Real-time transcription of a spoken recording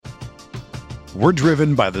We're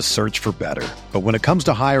driven by the search for better. But when it comes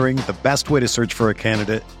to hiring, the best way to search for a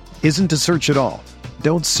candidate isn't to search at all.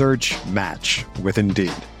 Don't search, match with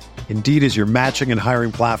Indeed. Indeed is your matching and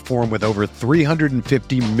hiring platform with over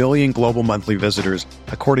 350 million global monthly visitors,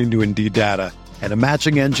 according to Indeed data, and a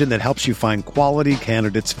matching engine that helps you find quality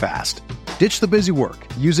candidates fast. Ditch the busy work.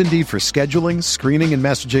 Use Indeed for scheduling, screening, and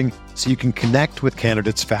messaging so you can connect with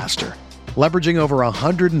candidates faster. Leveraging over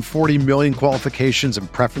 140 million qualifications and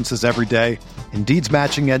preferences every day, Indeed's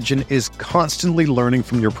matching engine is constantly learning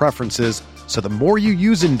from your preferences, so the more you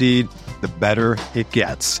use Indeed, the better it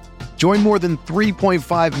gets. Join more than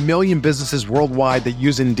 3.5 million businesses worldwide that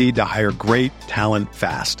use Indeed to hire great talent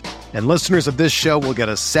fast. And listeners of this show will get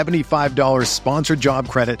a $75 sponsored job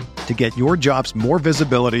credit to get your jobs more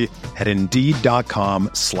visibility at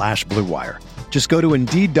Indeed.com/Blue Wire. Just go to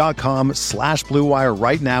Indeed.com/Blue Wire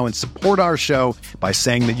right now and support our show by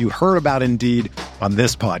saying that you heard about Indeed on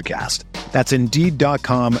this podcast. That's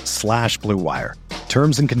Indeed.com/Blue Wire.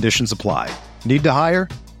 Terms and conditions apply. Need to hire?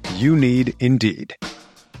 You need Indeed.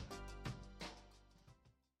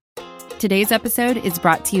 Today's episode is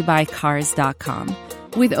brought to you by Cars.com.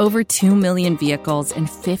 With over 2 million vehicles and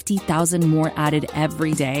 50,000 more added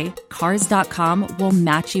every day, Cars.com will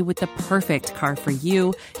match you with the perfect car for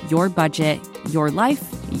you, your budget, your life,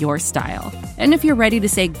 your style. And if you're ready to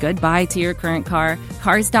say goodbye to your current car,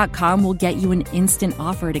 Cars.com will get you an instant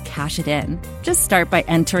offer to cash it in. Just start by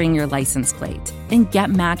entering your license plate and get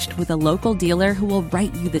matched with a local dealer who will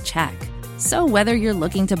write you the check. So whether you're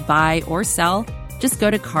looking to buy or sell, just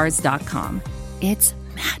go to Cars.com. It's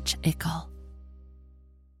magical.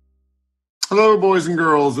 Hello, boys and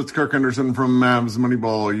girls. It's Kirk Henderson from Mavs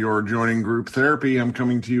Moneyball. You're joining group therapy. I'm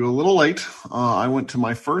coming to you a little late. I went to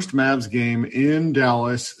my first Mavs game in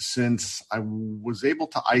Dallas since I was able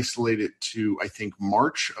to isolate it to, I think,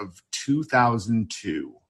 March of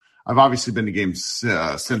 2002. I've obviously been to games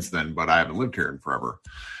since then, but I haven't lived here in forever.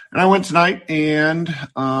 And I went tonight, and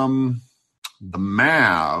the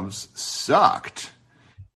Mavs sucked.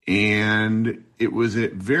 And it was a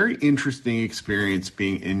very interesting experience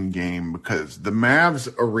being in game because the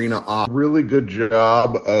Mavs arena did a really good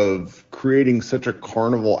job of creating such a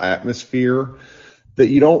carnival atmosphere that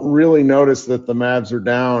you don't really notice that the Mavs are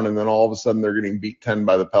down, and then all of a sudden they're getting beat 10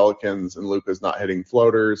 by the Pelicans, and Luka's not hitting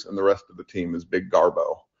floaters, and the rest of the team is big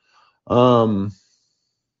Garbo.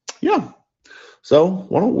 Yeah. So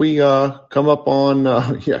why don't we come up on,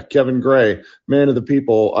 Kevin Gray, man of the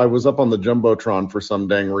people. I was up on the Jumbotron for some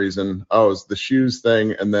dang reason. Oh, it was the shoes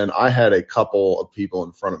thing, and then I had a couple of people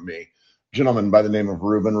in front of me. Gentleman by the name of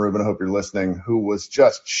Ruben. Ruben, I hope you're listening, who was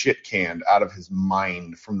just shit-canned out of his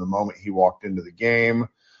mind from the moment he walked into the game.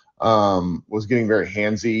 Was getting very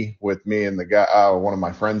handsy with me and the guy, one of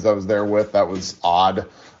my friends I was there with. That was odd.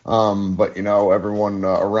 But, everyone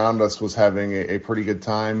around us was having a pretty good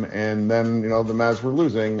time. And then, the Mavs were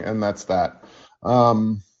losing, and that's that.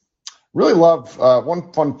 Really love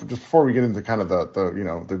one fun, just before we get into kind of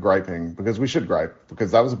the griping, because we should gripe,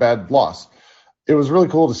 because that was a bad loss. It was really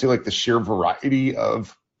cool to see, the sheer variety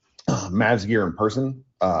of Mavs gear in person.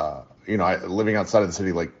 Living outside of the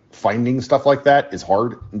city, finding stuff like that is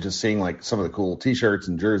hard. And just seeing, some of the cool T-shirts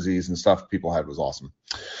and jerseys and stuff people had was awesome.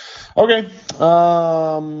 Okay,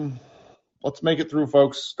 let's make it through,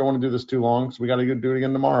 folks. Don't want to do this too long, so we got to do it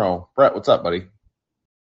again tomorrow. Brett, what's up, buddy?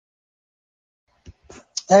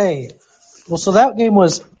 Hey, well, so that game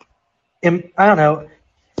was, I don't know,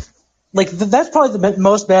 that's probably the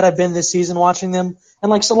most bad I've been this season watching them.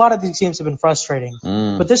 And, a lot of these games have been frustrating.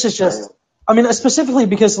 But this is just, specifically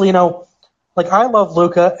because, I love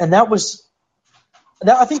Luka, and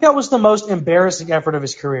I think that was the most embarrassing effort of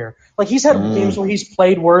his career. He's had games where he's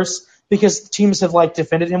played worse because teams have,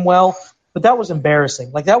 defended him well, but that was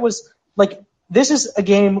embarrassing. This is a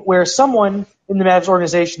game where someone in the Mavs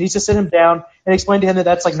organization needs to sit him down and explain to him that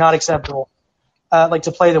that's, not acceptable,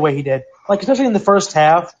 to play the way he did. Especially in the first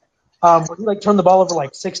half, where he, turned the ball over,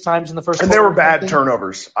 6 times in the first half. And they were bad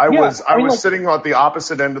turnovers. I was sitting on the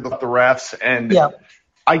opposite end of the refs, and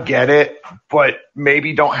I get it, but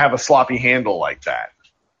maybe don't have a sloppy handle like that.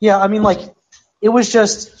 Yeah, it was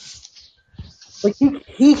just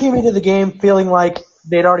he came into the game feeling like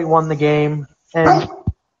they'd already won the game and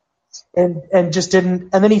just didn't.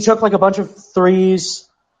 And then he took a bunch of threes,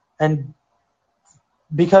 and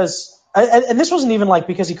because and this wasn't even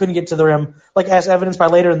because he couldn't get to the rim, as evidenced by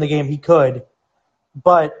later in the game he could,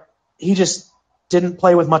 but he just didn't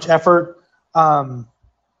play with much effort.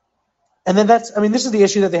 And then this is the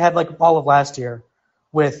issue that they had all of last year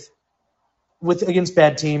with against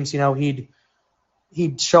bad teams.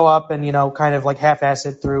 He'd show up and kind of half-ass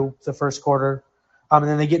it through the first quarter, and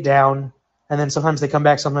then they get down, and then sometimes they come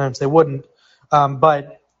back, sometimes they wouldn't.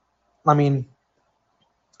 But I mean,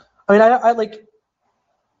 I like.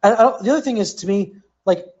 The other thing is, to me,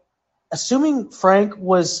 like, assuming Frank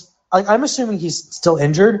was, I'm assuming he's still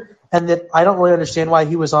injured, and that I don't really understand why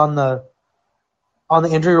he was on the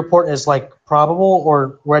injury report as like probable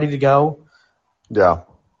or ready to go. Yeah.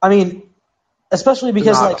 I mean, especially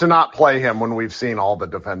because to not play him when we've seen all the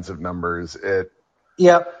defensive numbers.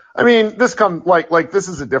 Yeah. I mean, this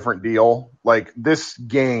is a different deal. Like this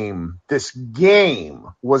game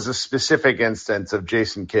was a specific instance of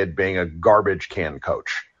Jason Kidd being a garbage can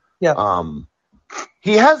coach. Yeah.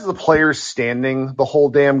 He has the players standing the whole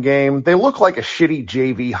damn game. They look like a shitty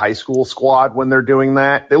JV high school squad when they're doing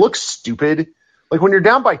that. They look stupid. Like when you're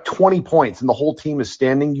down by 20 points and the whole team is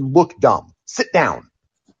standing, you look dumb. Sit down.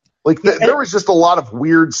 Like there was just a lot of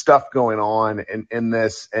weird stuff going on in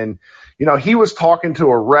this. And, you know, he was talking to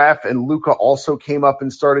a ref and Luka also came up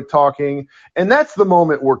and started talking. And that's the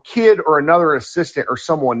moment where Kidd or another assistant or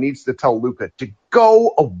someone needs to tell Luka to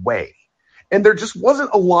go away. And there just wasn't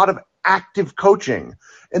a lot of active coaching.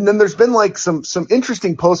 And then there's been like some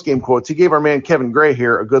interesting post-game quotes. He gave our man Kevin Gray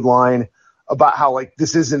here a good line about how like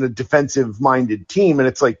this isn't a defensive-minded team. And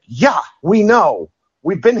it's like, yeah, we know.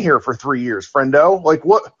 We've been here for 3 years, friendo. Like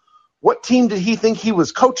what team did he think he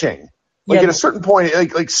was coaching? Like at a certain point,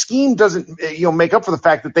 like scheme doesn't make up for the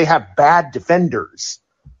fact that they have bad defenders.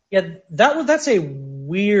 Yeah, that's a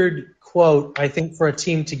weird quote, I think, for a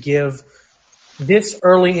team to give this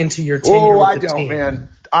early into your tenure with the team. Man.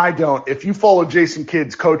 I don't. If you follow Jason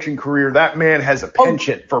Kidd's coaching career, that man has a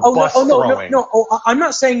penchant for bus throwing. No. I'm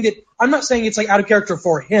not saying it's like out of character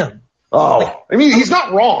for him. Oh, like, I mean, he's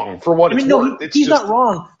not wrong for what it's worth. He's not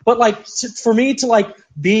wrong. But like for me to like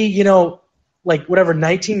be, like whatever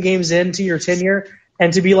 19 games into your tenure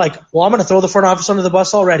and to be like, well, I'm going to throw the front office under the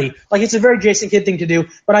bus already. Like it's a very Jason Kidd thing to do,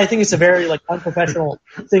 but I think it's a very like unprofessional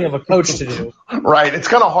thing of a coach to do. Right. It's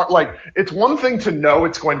kind of hard. Like it's one thing to know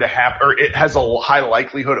it's going to happen or it has a high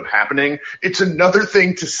likelihood of happening. It's another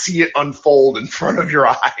thing to see it unfold in front of your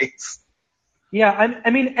eyes. Yeah. I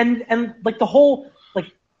mean, and like the whole,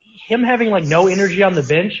 like him having like no energy on the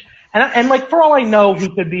bench. And like for all I know, he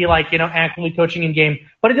could be like, actively coaching in game,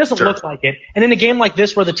 but it doesn't look like it. And in a game like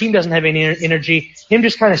this where the team doesn't have any energy, him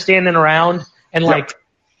just kind of standing around and like,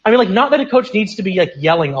 I mean, like not that a coach needs to be like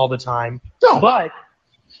yelling all the time, but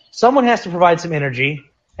someone has to provide some energy.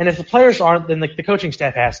 And if the players aren't, then like the coaching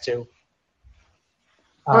staff has to.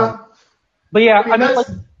 But yeah, I mean like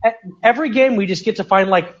every game we just get to find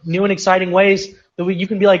like new and exciting ways that you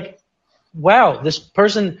can be like, wow, this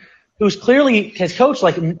person who's clearly has coached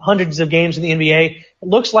like hundreds of games in the NBA,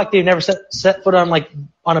 looks like they've never set foot on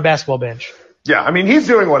a basketball bench. Yeah, I mean, he's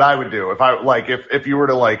doing what I would do if you were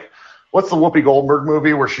to like, what's the Whoopi Goldberg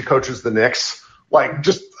movie where she coaches the Knicks? Like,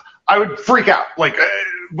 I would freak out. Like,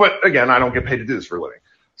 but again, I don't get paid to do this for a living.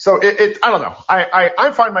 So I don't know.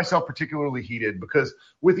 I find myself particularly heated because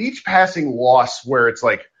with each passing loss where it's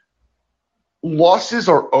like losses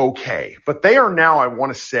are okay, but they are now, I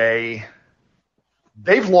want to say,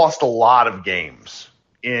 they've lost a lot of games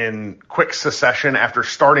in quick succession after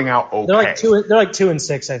starting out okay. They're like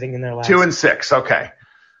 2-6, I think, in their last. 2-6, okay.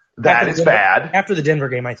 That is bad. After the Denver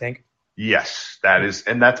game, I think. Yes, that is,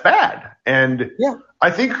 and that's bad. And yeah. I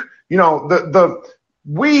think, the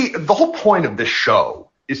whole point of this show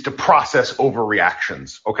is to process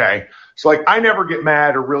overreactions, okay? So like I never get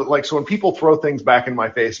mad or really like so when people throw things back in my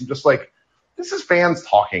face, I'm just like, this is fans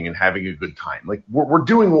talking and having a good time. Like we're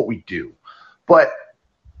doing what we do. But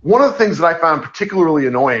one of the things that I found particularly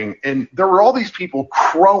annoying, and there were all these people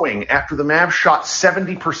crowing after the Mavs shot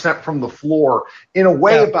 70% from the floor in a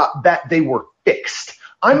way about that they were fixed.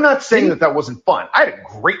 I'm not saying that wasn't fun. I had a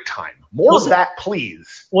great time. More of that,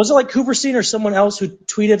 please. Was it like Cooperstein or someone else who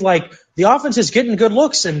tweeted like, the offense is getting good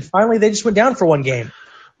looks, and finally they just went down for one game?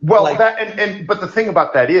 Well, but the thing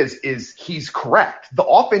about that is he's correct. The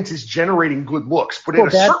offense is generating good looks, but at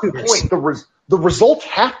a certain point, the results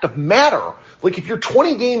have to matter. Like if you're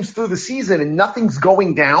 20 games through the season and nothing's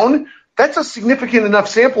going down, that's a significant enough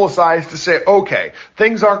sample size to say, okay,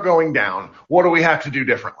 things aren't going down. What do we have to do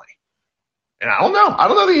differently? And I don't know. I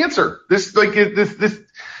don't know the answer.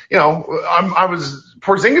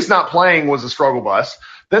 Porzingis not playing was a struggle bus.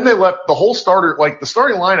 Then they left the whole starter, like the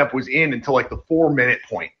starting lineup was in until like the 4-minute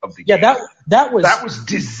point of the game. Yeah, that was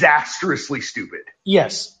disastrously stupid.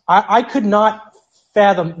 Yes. I could not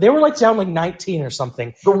fathom. They were like down like 19 or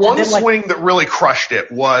something. The one then, swing that really crushed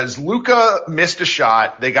it was Luka missed a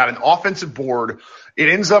shot. They got an offensive board. It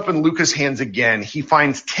ends up in Luka's hands again. He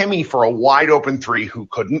finds Timmy for a wide open three who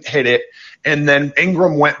couldn't hit it. And then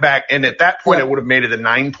Ingram went back, and at that point, it would have made it a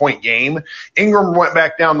 9-point game. Ingram went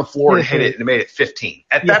back down the floor and hit it, and it made it 15.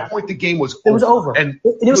 At that point, the game was over. It was over. And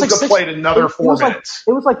it was Luka played another 4 minutes.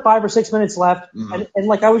 It was like 5 or 6 minutes left. And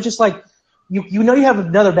like, I was just like, you know you have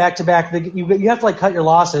another back-to-back. You have to, like, cut your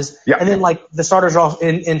losses. Yeah. And then, like, the starters are all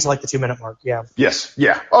into, like, the 2-minute mark. Yeah. Yes.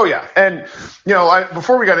 Yeah. Oh, yeah. And,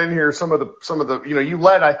 before we got in here, some of the you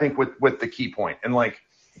led, I think, with the key point. And, like,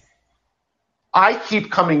 I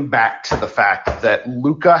keep coming back to the fact that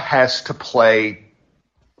Luka has to play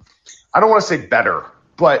 – I don't want to say better,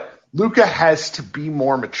 but Luka has to be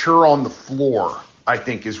more mature on the floor, I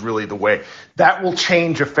think, is really the way. That will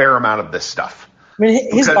change a fair amount of this stuff. I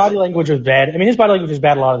mean, his body language was bad. I mean, his body language was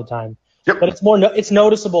bad a lot of the time. Yep. But it's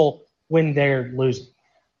noticeable when they're losing.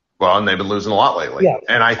 Well, and they've been losing a lot lately. Yeah.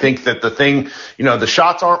 And I think that the thing, the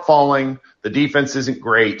shots aren't falling. The defense isn't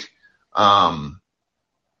great.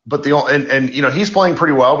 But he's playing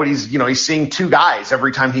pretty well, but he's seeing two guys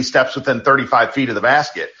every time he steps within 35 feet of the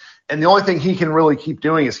basket. And the only thing he can really keep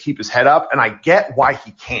doing is keep his head up. And I get why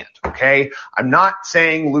he can't. Okay. I'm not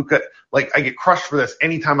saying Luka, like, I get crushed for this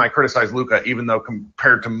anytime I criticize Luka, even though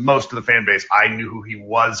compared to most of the fan base, I knew who he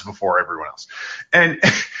was before everyone else. And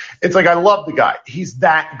it's like, I love the guy. He's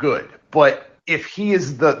that good. But if he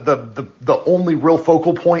is the only real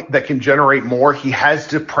focal point that can generate more, he has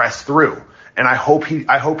to press through. And I hope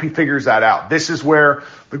he figures that out. This is where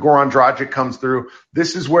the Goran Dragic comes through.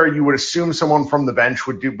 This is where you would assume someone from the bench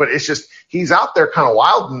would do, but it's just, he's out there kind of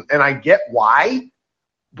wild, and I get why,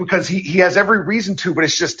 because he has every reason to, but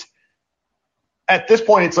it's just, at this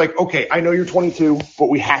point, it's like, okay, I know you're 22, but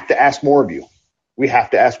we have to ask more of you. We have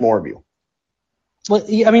to ask more of you. Well,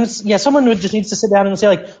 I mean, someone who just needs to sit down and say,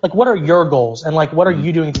 like, what are your goals, and like, what are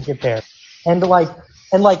you doing to get there, and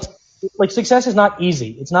success is not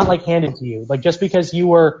easy. It's not like handed to you. Like, just because you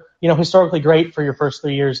were, historically great for your first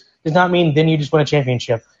 3 years does not mean then you just win a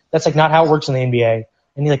championship. That's like not how it works in the NBA.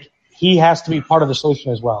 And he has to be part of the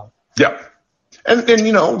solution as well. Yeah. And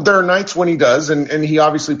there are nights when he does, and he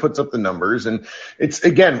obviously puts up the numbers. And it's,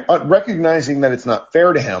 again, recognizing that it's not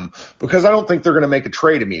fair to him, because I don't think they're going to make a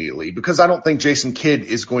trade immediately, because I don't think Jason Kidd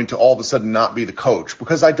is going to all of a sudden not be the coach,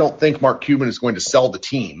 because I don't think Mark Cuban is going to sell the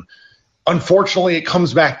team. Unfortunately, it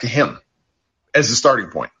comes back to him as a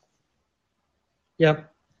starting point.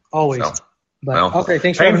 Yep, always. Okay,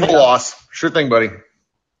 thanks for painful loss. Sure thing, buddy.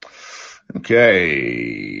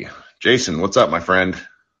 Okay. Jason, what's up, my friend?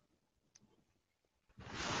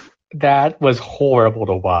 That was horrible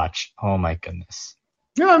to watch. Oh, my goodness.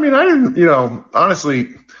 Yeah, I mean, I didn't,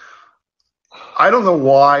 honestly, I don't know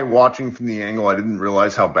why watching from the angle I didn't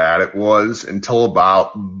realize how bad it was until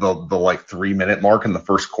about the 3-minute mark in the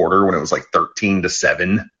first quarter when it was like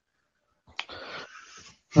 13-7.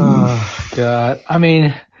 Oh, God. I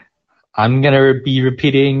mean, I'm going to be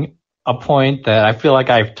repeating a point that I feel like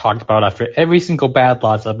I've talked about after every single bad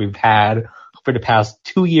loss that we've had for the past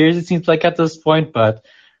 2 years, it seems like at this point, but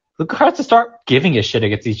Luka has to start giving a shit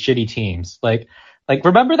against these shitty teams. Like,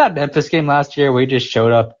 remember that Memphis game last year where he just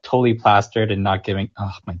showed up totally plastered and not giving?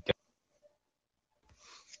 Oh, my God.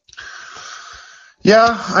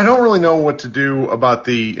 Yeah, I don't really know what to do about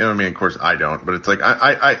of course I don't, but it's like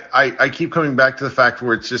I keep coming back to the fact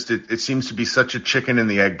where it's just it seems to be such a chicken and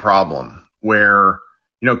the egg problem where,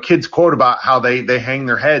 kids quote about how they hang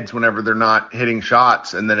their heads whenever they're not hitting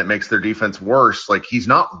shots and then it makes their defense worse. Like, he's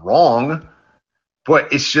not wrong,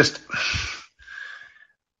 but it's just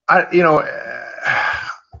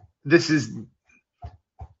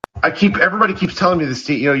everybody keeps telling me this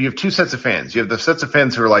team, you have two sets of fans. You have the sets of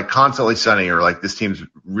fans who are like constantly sunny or like, this team's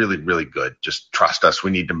really, really good. Just trust us.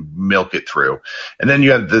 We need to milk it through. And then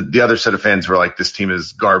you have the other set of fans who are like, this team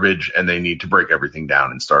is garbage and they need to break everything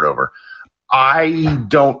down and start over. I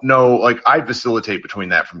don't know. Like, I facilitate between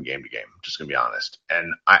that from game to game. I'm just going to be honest.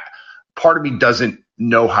 And part of me doesn't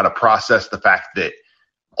know how to process the fact that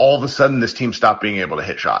all of a sudden this team stopped being able to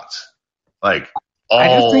hit shots. Like,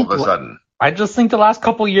 all of a sudden. I just think the last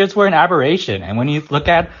couple of years were an aberration. And when you look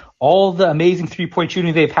at all the amazing three-point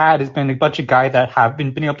shooting they've had, it's been a bunch of guys that have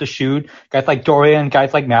been able to shoot, guys like Dorian,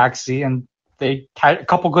 guys like Maxey, and they had a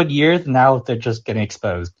couple good years, and now they're just getting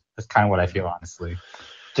exposed. That's kind of what I feel, honestly.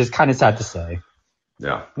 Just kind of sad to say.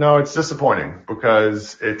 Yeah. No, it's disappointing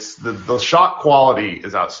because it's the shot quality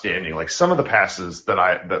is outstanding. Like, some of the passes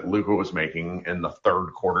that Luka was making in the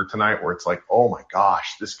third quarter tonight where it's like, oh my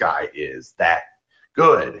gosh, this guy is that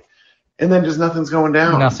good. and then just nothing's going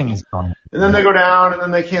down. Nothing is going. And then they go down, and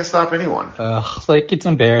then they can't stop anyone. Like it's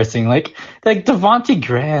embarrassing. Like Devontae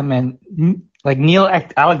Graham and like Neil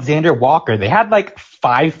Alexander Walker, they had like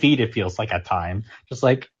 5 feet. It feels like at time, just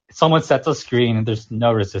like someone sets a screen and there's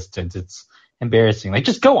no resistance. It's embarrassing. Like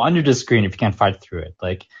just go under the screen if you can't fight through it.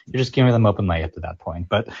 Like you're just giving them open layup at that point.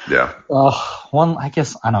 But yeah.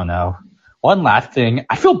 I don't know. One last thing,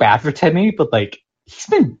 I feel bad for Timmy, but like he's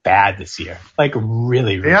been bad this year. Like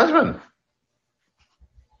really. He has been.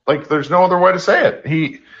 Like there's no other way to say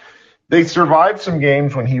it. They survived some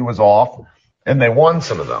games when he was off, and they won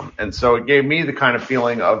some of them. And so it gave me the kind of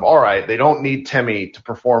feeling of, all right, they don't need Timmy to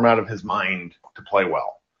perform out of his mind to play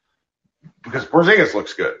well, because Porzingis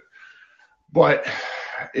looks good. But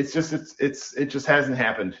it just hasn't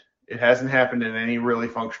happened. It hasn't happened in any really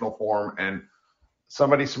functional form. And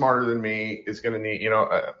somebody smarter than me is going to need,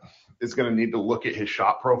 is going to need to look at his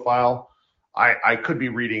shot profile. I could be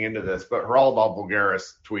reading into this, but Geraldo Bulgaris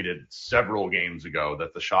tweeted several games ago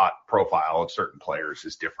that the shot profile of certain players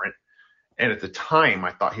is different. And at the time,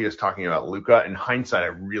 I thought he was talking about Luka. In hindsight, I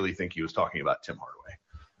really think he was talking about Tim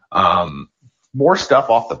Hardaway. More stuff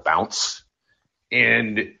off the bounce,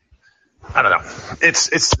 and I don't know. It's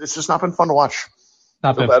just not been fun to watch.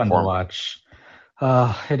 Not been fun to watch.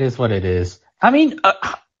 It is what it is. I mean,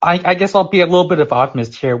 I guess I'll be a little bit of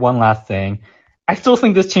optimist here. One last thing. I still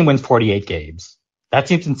think this team wins 48 games. That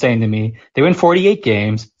seems insane to me. They win 48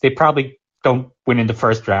 games. They probably don't win in the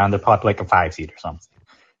first round. They're probably like a 5 seed or something.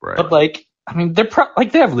 Right. But like, I mean, they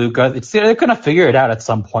have Luka. They're going to figure it out at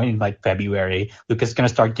some point in like February. Luka's going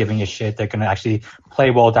to start giving a shit. They're going to actually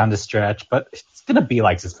play well down the stretch. But it's going to be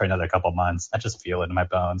like this for another couple months. I just feel it in my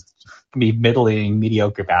bones. It's going to be middling,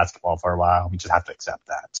 mediocre basketball for a while. We just have to accept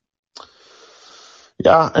that.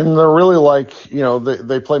 Yeah, and they're really like,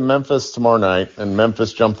 they play Memphis tomorrow night, and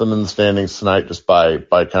Memphis jumped them in the standings tonight just by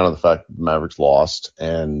kind of the fact that the Mavericks lost.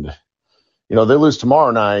 And, they lose tomorrow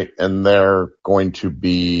night, and they're going to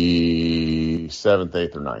be 7th,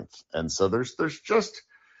 8th, or 9th. And so there's just,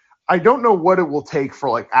 I don't know what it will take for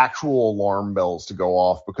like actual alarm bells to go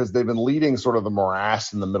off, because they've been leading sort of the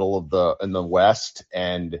morass in the middle of in the West,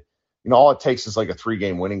 and all it takes is like a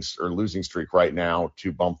 3-game winning or losing streak right now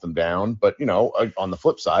to bump them down. But, on the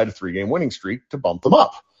flip side, a 3-game winning streak to bump them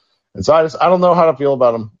up. And so I don't know how to feel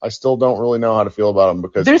about them. I still don't really know how to feel about them,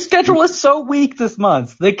 because their schedule is so weak this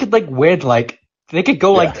month. They could win they could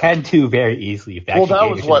go 10-2 very easily. If well, that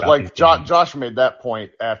was what Josh made that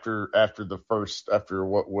point after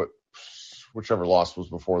whichever loss was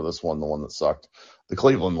before this one, the one that sucked, the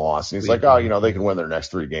Cleveland loss. And he's like, they can win their next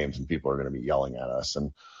 3 games and people are going to be yelling at us.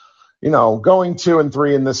 And, going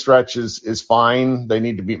 2-3 in this stretch is fine. They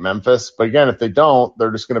need to beat Memphis. But again, if they don't, they're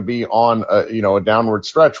just going to be on a downward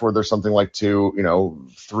stretch where there's something like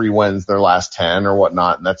 3 wins their last 10 or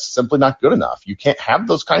whatnot. And that's simply not good enough. You can't have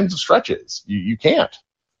those kinds of stretches. You can't.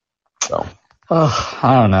 So,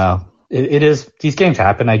 I don't know. It is, these games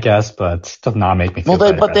happen, I guess, but it does not make me feel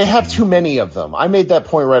but they have too many of them. I made that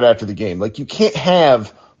point right after the game. Like, you can't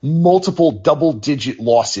have multiple double-digit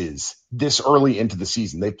losses this early into the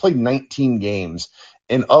season. They played 19 games,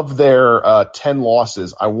 and of their 10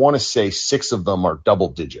 losses, I want to say 6 of them are double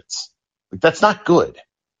digits. Like, that's not good.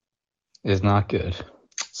 It's not good.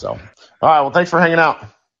 So, all right. Well, thanks for hanging out.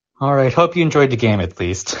 All right. Hope you enjoyed the game at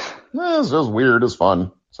least. It was weird. It was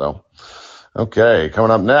fun. So, okay.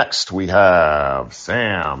 Coming up next, we have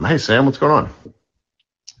Sam. Hey, Sam. What's going on?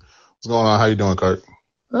 What's going on? How you doing, Kurt?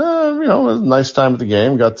 It was a nice time at the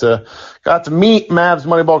game. Got to meet Mavs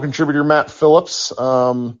Moneyball contributor Matt Phillips.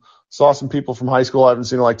 Saw some people from high school I haven't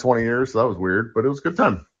seen in like 20 years, so that was weird, but it was a good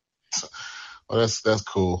time. Well, that's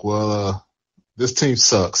cool. Well, this team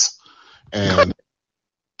sucks, and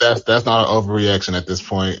that's not an overreaction at this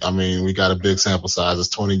point. I mean, we got a big sample size. It's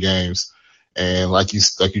 20 games, and like you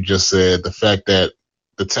just said, the fact that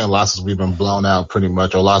the 10 losses we've been blown out pretty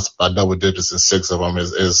much, or lost by double digits in 6 of them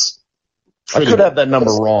is I could have that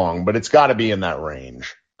number wrong, but it's got to be in that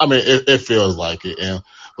range. I mean, it feels like it. And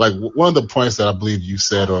like one of the points that I believe you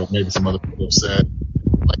said, or maybe some other people have said,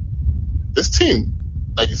 like this team,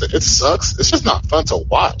 like you said, it sucks. It's just not fun to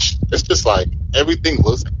watch. It's just like everything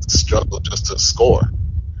looks like a struggle just to score.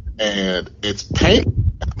 And it's painful.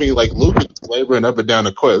 I mean, like Luka is laboring up and down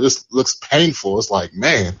the court. This looks painful. It's like,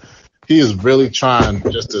 man, he is really trying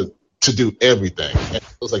just to do everything. And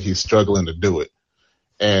it looks like he's struggling to do it.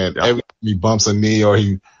 And every time he bumps a knee or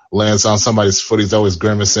he lands on somebody's foot, he's always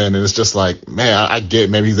grimacing. And it's just like, man, I get it.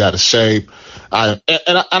 Maybe he's out of shape. And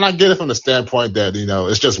I get it from the standpoint that,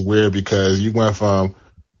 it's just weird because you went from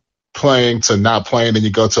playing to not playing, then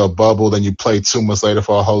you go to a bubble, then you play 2 months later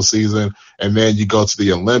for a whole season, and then you go to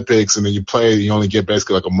the Olympics, and then you play, you only get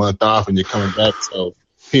basically like a month off, and you're coming back. So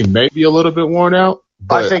he may be a little bit worn out.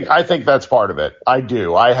 But I think that's part of it. I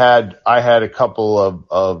do. I had a couple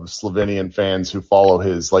of Slovenian fans who follow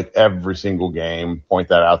his like every single game point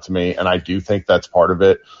that out to me, and I do think that's part of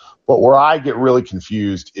it. But where I get really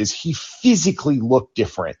confused is he physically looked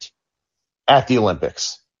different at the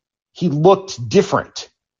Olympics. He looked different.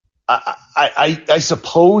 I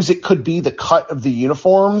suppose it could be the cut of the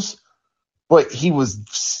uniforms, but he was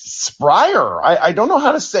sprier. I don't know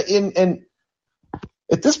how to say. And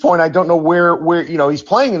at this point, I don't know where he's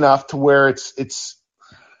playing enough to where it's.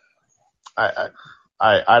 I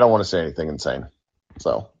don't want to say anything insane.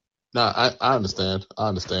 So no, I understand.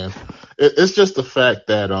 It's just the fact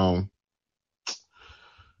that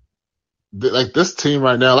like this team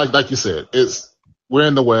right now, like you said, we're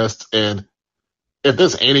in the West, and if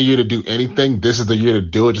there's any year to do anything, this is the year to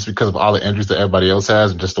do it, just because of all the injuries that everybody else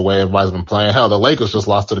has and just the way everybody's been playing. Hell, the Lakers just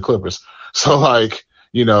lost to the Clippers, so like.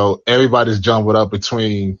 Everybody's jumping up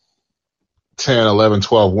between 10, 11,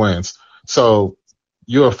 12 wins. So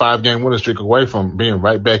you're a 5-game winning streak away from being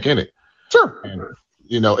right back in it. Sure. And,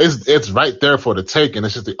 it's right there for the taking.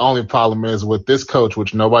 It's just the only problem is with this coach,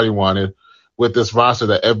 which nobody wanted, with this roster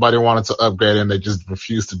that everybody wanted to upgrade and they just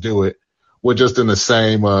refused to do it. We're just in the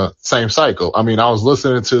same cycle. I mean, I was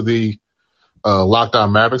listening to the Locked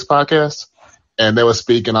On Mavericks podcast, and they were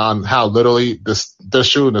speaking on how literally they're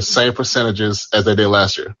shooting the same percentages as they did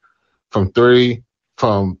last year. From three,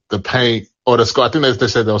 from the paint, or the score. I think they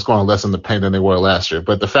said they were scoring less in the paint than they were last year.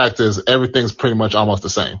 But the fact is, everything's pretty much almost the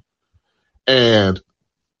same. And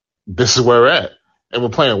this is where we're at. And we're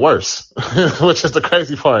playing worse, which is the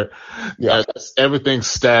crazy part. Yeah. Everything's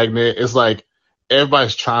stagnant. It's like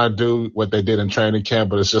everybody's trying to do what they did in training camp,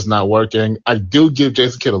 but it's just not working. I do give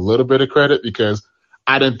Jason Kidd a little bit of credit because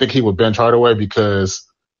I didn't think he would bench Hardaway because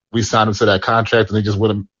we signed him to that contract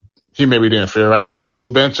and he maybe didn't feel right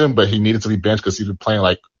bench him, but he needed to be benched because he's been playing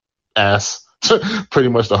like ass pretty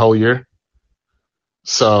much the whole year.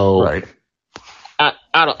 So right.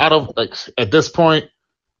 I don't like at this point,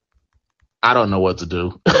 I don't know what to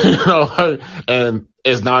do. And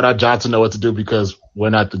it's not our job to know what to do because we're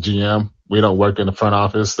not the GM. We don't work in the front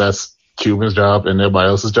office. That's Cuban's job and everybody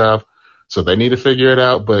else's job. So they need to figure it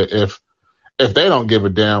out. But if they don't give a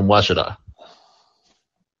damn, why should I?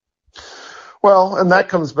 Well, and that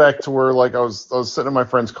comes back to where, like, I was sitting in my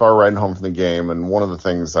friend's car riding home from the game, and one of the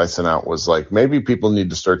things I sent out was, like, maybe people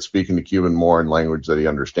need to start speaking to Cuban more in language that he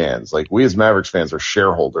understands. Like, we as Mavericks fans are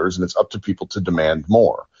shareholders, and it's up to people to demand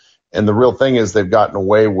more. And the real thing is they've gotten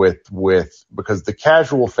away with because the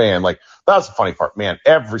casual fan, like, that's the funny part, man.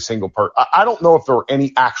 Every single part. I don't know if there were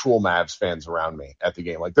any actual Mavs fans around me at the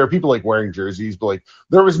game. Like, there are people, like, wearing jerseys, but, like,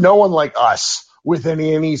 there was no one like us with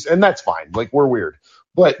any, and that's fine. Like, we're weird.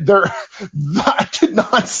 But I did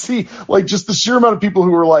not see, like, just the sheer amount of people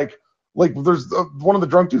who were like there's one of the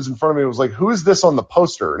drunk dudes in front of me was like, who is this on the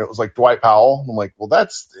poster? And it was like Dwight Powell. I'm like, well,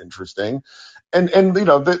 that's interesting. And they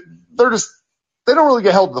don't really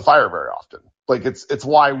get held to the fire very often. Like, it's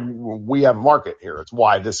why we have a market here. It's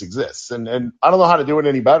why this exists. And I don't know how to do it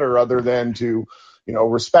any better other than to,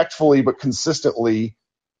 respectfully but consistently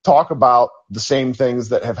talk about the same things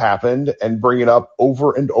that have happened and bring it up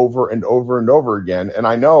over and over and over and over again. And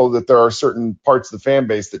I know that there are certain parts of the fan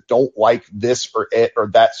base that don't like this or it or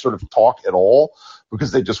that sort of talk at all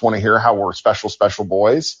because they just want to hear how we're special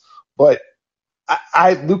boys. But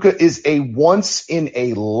Luka is a once in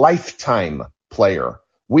a lifetime player.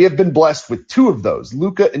 We have been blessed with two of those,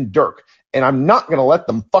 Luka and Dirk, and I'm not going to let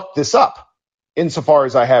them fuck this up insofar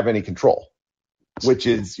as I have any control, which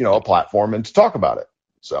is, a platform and to talk about it.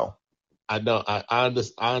 So I know I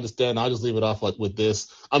understand. I'll just leave it off like with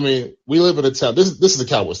this. I mean, we live in a town. This is a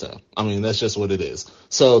Cowboys town. I mean, that's just what it is.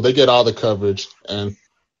 So they get all the coverage, and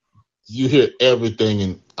you hear everything,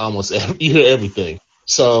 and you hear everything.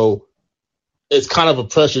 So it's kind of a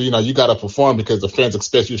pressure. You got to perform because the fans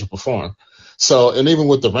expect you to perform. So, and even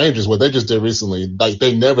with the Rangers, what they just did recently, like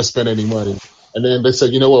they never spent any money, and then they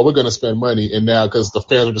said, you know what, we're going to spend money, and now because the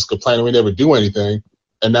fans are just complaining, we never do anything.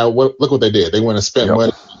 And now look what they did. They went and spent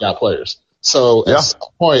money and got players. So at some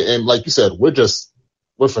point, and like you said, we're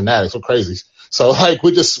fanatics. We're crazy. So like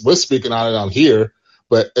we're speaking on it on here.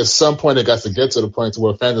 But at some point, it got to get to the point to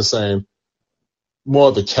where fans are saying, more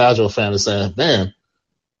of the casual fan is saying, man,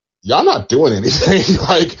 y'all not doing anything.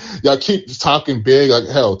 Like y'all keep talking big. Like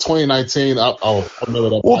hell, 2019. I remember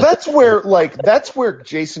that. Well, that's where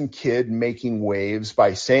Jason Kidd making waves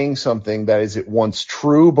by saying something that is at once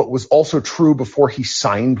true, but was also true before he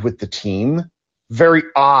signed with the team. Very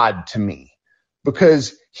odd to me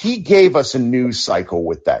because he gave us a news cycle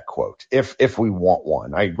with that quote. If we want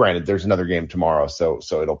one, granted there's another game tomorrow, so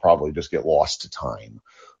it'll probably just get lost to time.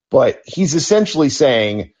 But he's essentially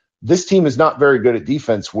saying this team is not very good at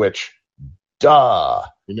defense, which, duh.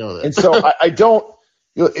 You know that. And so I don't.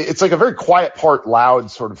 It's like a very quiet part,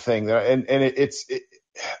 loud sort of thing. And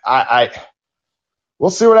we'll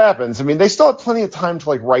see what happens. I mean, they still have plenty of time to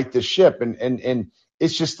like right this ship, and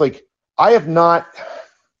it's just like I have not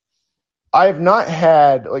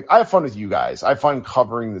had like I have fun with you guys. I find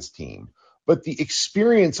covering this team, but the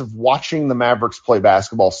experience of watching the Mavericks play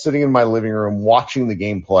basketball, sitting in my living room watching the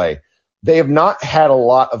game play, they have not had a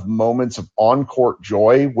lot of moments of on-court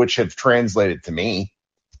joy, which have translated to me.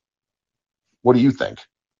 What do you think?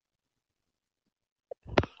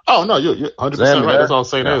 Oh no, you're 100% right. That's what I was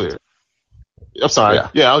saying earlier. I'm sorry.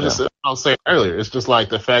 I was saying earlier. It's just like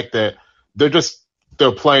the fact that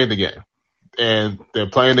they're playing the game, and they're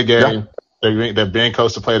playing the game. Yeah. They're being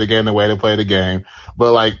coached to play the game the way they play the game.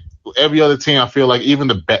 But like every other team, I feel like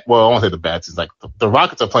even I won't say the bad teams. Like the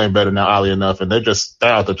Rockets are playing better now, oddly enough, and they're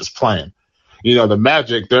out there just playing. You know, the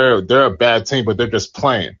Magic, they're a bad team, but they're just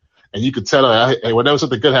playing. And you could tell whenever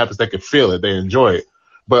something good happens, they can feel it. They enjoy it.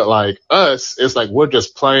 But like us, it's like we're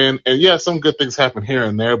just playing. And yeah, some good things happen here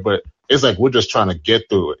and there, but it's like we're just trying to get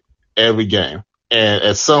through it every game. And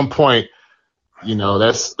at some point, you know,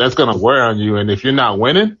 that's going to wear on you. And if you're not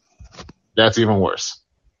winning, that's even worse.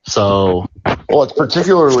 So, well, it's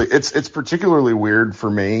particularly weird for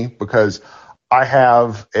me because I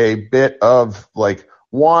have a bit of like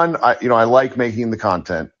I like making the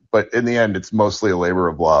content, but in the end, it's mostly a labor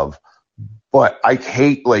of love. But I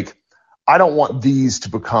hate I don't want these to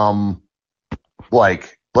become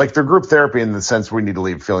like they're group therapy in the sense we need to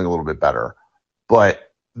leave feeling a little bit better. But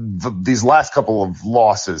these last couple of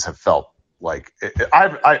losses have felt like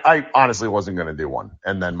I honestly wasn't going to do one.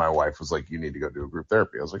 And then my wife was like, you need to go do a group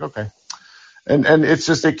therapy. I was like, okay. And it's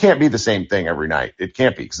just, it can't be the same thing every night. It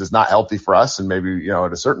can't be because it's not healthy for us. And maybe,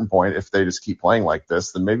 at a certain point, if they just keep playing like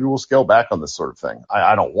this, then maybe we'll scale back on this sort of thing.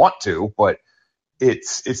 I don't want to, but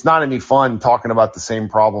it's not any fun talking about the same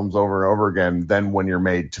problems over and over again than when you're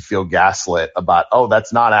made to feel gaslit about, oh,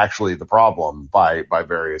 that's not actually the problem by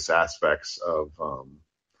various aspects of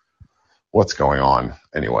what's going on.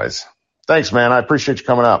 Anyways, thanks, man. I appreciate you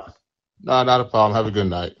coming up. No, not a problem. Have a good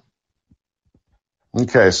night.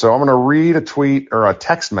 Okay, so I'm going to read a tweet or a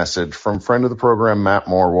text message from friend of the program, Matt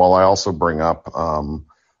Moore, while I also bring up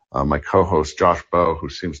my co-host, Josh Bowe, who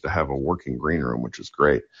seems to have a working green room, which is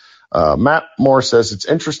great. Matt Moore says, it's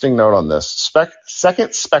interesting note on this.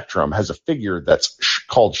 Second Spectrum has a figure that's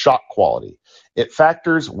called shot quality. It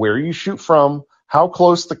factors where you shoot from, how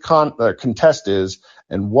close the contest is,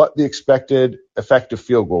 and what the expected effective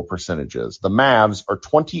field goal percentage is. The Mavs are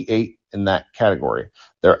 28 in that category.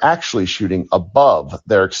 They're actually shooting above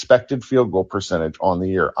their expected field goal percentage on the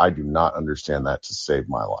year. I do not understand that to save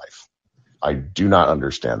my life. I do not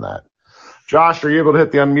understand that. Josh, are you able to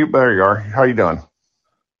hit the unmute? There you are. How are you doing?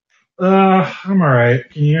 I'm all right.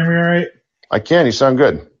 Can you hear me all right? I can. You sound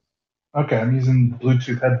good. Okay, I'm using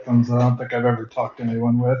Bluetooth headphones that I don't think I've ever talked to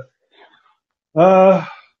anyone with.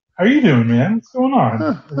 How are you doing, man? What's going on?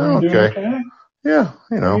 Okay. Doing okay? Yeah,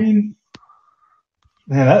 I mean,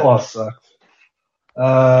 man, that loss sucked.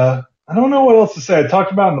 I don't know what else to say. I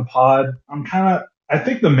talked about in the pod. I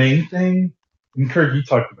think the main thing, and Kirk, you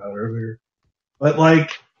talked about earlier, but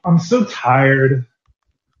I'm so tired.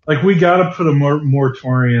 We got to put a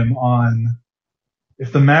moratorium on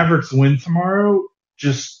if the Mavericks win tomorrow,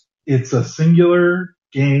 it's a singular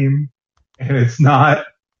game and it's not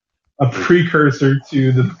a precursor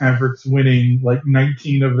to the Mavericks winning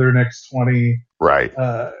 19 of their next 20. Right.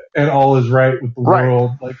 And all is right with the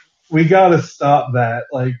world. We got to stop that.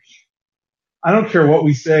 I don't care what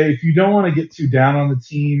we say. If you don't want to get too down on the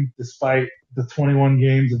team, despite the 21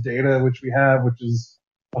 games of data, which we have, which is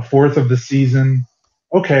a fourth of the season,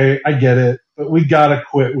 okay, I get it. But we got to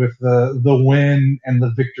quit with the win and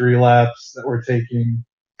the victory laps that we're taking.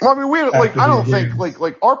 Well, I mean, I don't think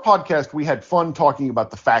our podcast, we had fun talking about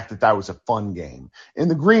the fact that was a fun game. In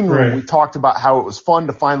the green room, we talked about how it was fun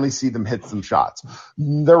to finally see them hit some shots.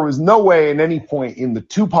 There was no way at any point in the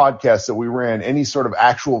two podcasts that we ran any sort of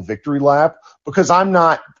actual victory lap because I'm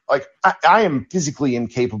not I am physically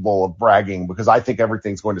incapable of bragging because I think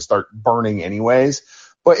everything's going to start burning anyways.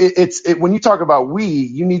 But it's when you talk about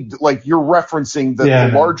you need you're referencing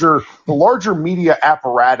the larger media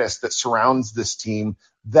apparatus that surrounds this team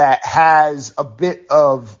that has a bit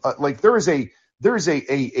of there is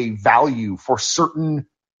a value for certain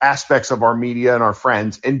aspects of our media and our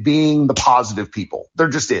friends and being the positive people. There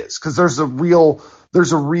just is, because there's a real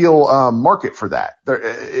market for that.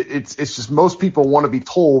 It's just most people want to be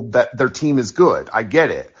told that their team is good. I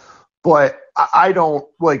get it, but I don't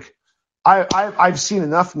like. I've seen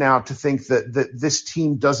enough now to think that this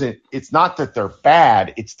team doesn't. It's not that they're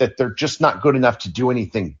bad. It's that they're just not good enough to do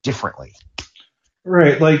anything differently.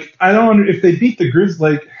 Right. Like, I don't. If they beat the Grizz,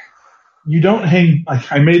 like, you don't hang.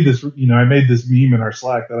 Like, I made this meme in our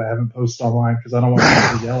Slack that I haven't posted online because I don't want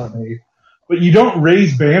people to yell at me. But you don't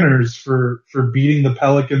raise banners for beating the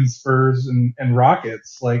Pelicans, Spurs, and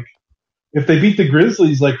Rockets. Like, if they beat the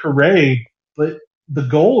Grizzlies, like, hooray! But the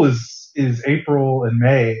goal is April and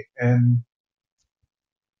May, and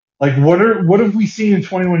like, what have we seen in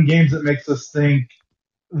 21 games that makes us think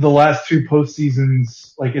the last two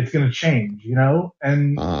postseasons, like, it's going to change, you know?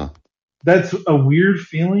 And that's a weird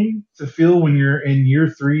feeling to feel when you're in year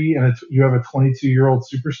 3 and you have a 22-year-old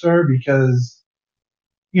superstar, because,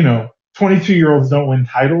 you know, 22-year-olds don't win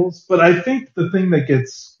titles. But I think the thing that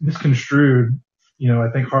gets misconstrued, you know,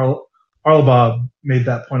 I think Harlabob made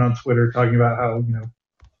that point on Twitter, talking about how, you know,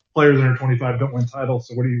 players under 25 don't win titles,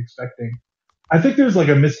 so what are you expecting? I think there's like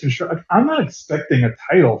a misconstruction. Like, I'm not expecting a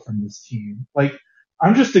title from this team. Like,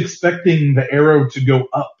 I'm just expecting the arrow to go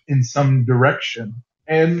up in some direction,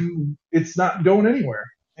 and it's not going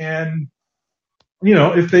anywhere. And, you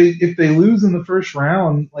know, if they lose in the first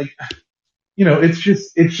round, like, you know, it's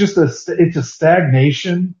a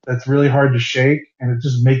stagnation that's really hard to shake, and it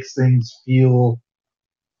just makes things feel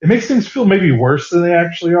maybe worse than they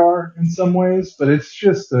actually are in some ways. But it's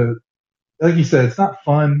just like you said, it's not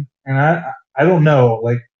fun. And I don't know,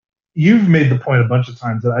 like, you've made the point a bunch of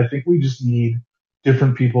times that I think we just need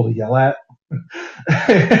different people to yell at.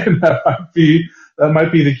 And that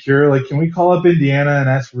might be the cure. Like, can we call up Indiana and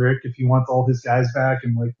ask Rick if he wants all his guys back,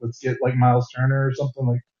 and, like, let's get, like, Miles Turner or something?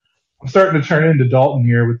 Like, I'm starting to turn into Dalton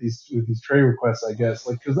here with these trade requests, I guess.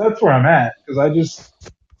 Like, cause that's where I'm at. Cause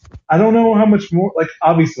I don't know how much more, like,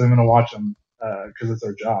 obviously I'm going to watch them, cause it's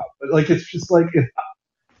our job. But, like, it's just like,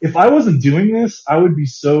 if I wasn't doing this, I would be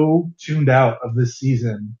so tuned out of this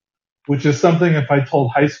season, which is something, if I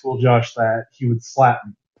told high school Josh that, he would slap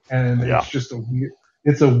me. And It's just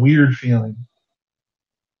it's a weird feeling.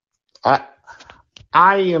 I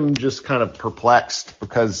am just kind of perplexed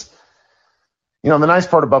because, you know, the nice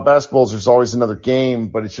part about basketball is there's always another game,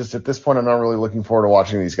 but it's just at this point I'm not really looking forward to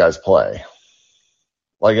watching these guys play.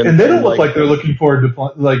 Like, and they don't look like they're looking forward to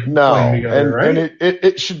playing together, right? And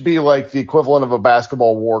it should be like the equivalent of a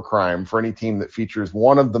basketball war crime for any team that features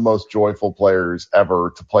one of the most joyful players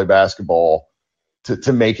ever to play basketball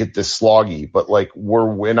to make it this sloggy. But, like,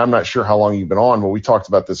 and I'm not sure how long you've been on, but we talked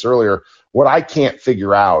about this earlier. What I can't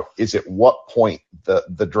figure out is at what point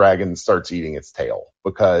the dragon starts eating its tail,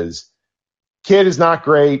 because Kid is not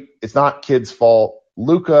great. It's not Kid's fault.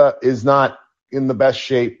 Luka is not in the best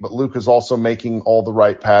shape, but Luka's also making all the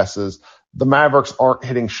right passes. The Mavericks aren't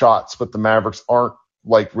hitting shots, but the Mavericks aren't,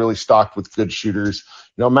 like, really stocked with good shooters.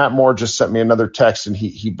 You know, Matt Moore just sent me another text, and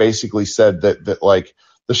he basically said that like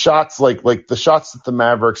the shots, like the shots that the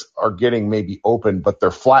Mavericks are getting may be open, but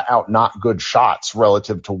they're flat out not good shots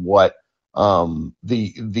relative to what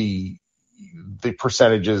the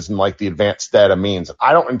percentages and, like, the advanced data means.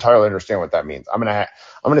 I don't entirely understand what that means. I'm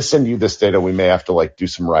gonna send you this data. We may have to, like, do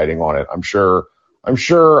some writing on it. I'm sure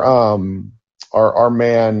our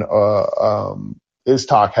man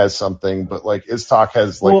Iztok has something, but, like, Iztok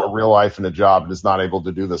has, like, a real life and a job and is not able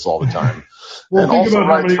to do this all the time. And also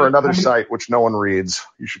writes for another site which no one reads.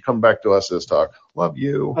 You should come back to us, Iztok. Love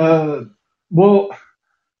you.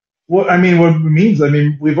 What it means,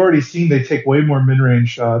 we've already seen they take way more mid-range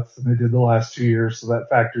shots than they did the last 2 years, so that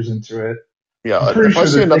factors into it. Yeah, if I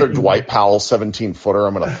see another Dwight Powell 17-footer,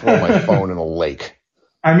 I'm going to throw my phone in a lake.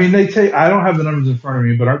 I don't have the numbers in front of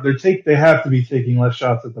me, but they have to be taking less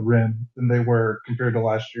shots at the rim than they were compared to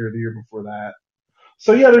last year or the year before that.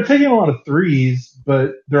 So, yeah, they're taking a lot of threes,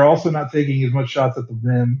 but they're also not taking as much shots at the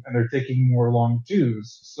rim, and they're taking more long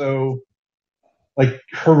twos. So, like,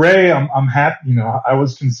 hooray, I'm happy. You know, I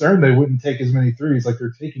was concerned they wouldn't take as many threes. Like,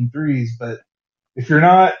 they're taking threes, but if you're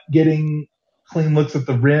not getting clean looks at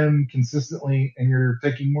the rim consistently and you're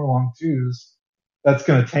taking more long twos, that's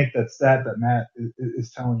going to tank that stat that Matt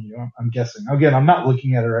is telling you. I'm guessing. Again, I'm not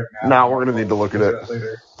looking at it right now. No, we're going to need to look at it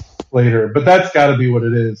later. But that's got to be what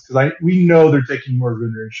it is, because we know they're taking more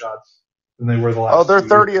mid-range shots than they were the last. Oh, they're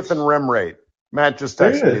 30th in rim rate. Matt just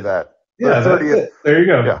texted me that. Yeah, that's it. There you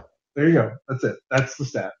go. Yeah. There you go. That's it. That's the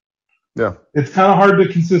stat. Yeah. It's kind of hard to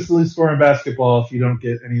consistently score in basketball if you don't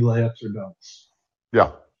get any layups or dunks.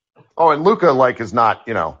 Yeah. Oh, and Luka, like, is not,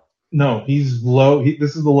 you know, No, he's low.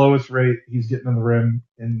 This is the lowest rate he's getting on the rim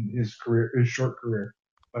in his short career,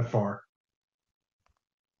 by far.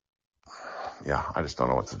 Yeah, I just don't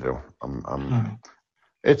know what to do.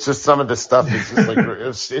 It's just some of this stuff is just like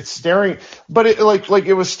it's staring, but it like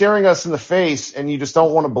it was staring us in the face, and you just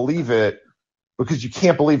don't want to believe it because you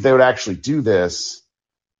can't believe they would actually do this,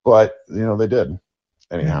 but they did.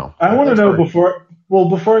 Anyhow, I want to know before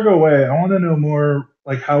I go away, I want to know more.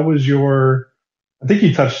 Like, how was your? I think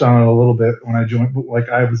you touched on it a little bit when I joined. Like,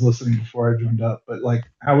 I was listening before I joined up, but like,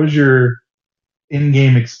 how was your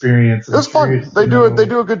in-game experience? It was fun. They do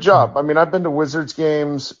a good job. I mean, I've been to Wizards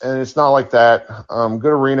games, and it's not like that.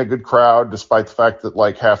 Good arena, good crowd, despite the fact that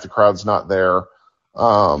like half the crowd's not there.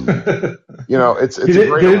 It's a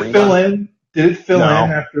great arena. Did it fill in? Did it fill in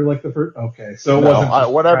after like the first? Okay, so it wasn't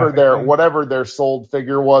just whatever their sold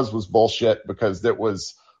figure was bullshit because it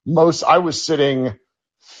was I was sitting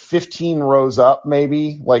 15 rows up,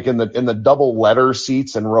 maybe like in the double letter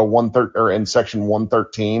seats in row 113 or in section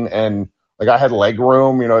 113, and like I had leg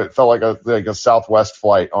room. It felt like a Southwest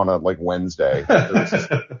flight on a like Wednesday.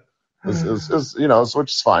 It was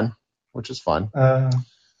which is fine.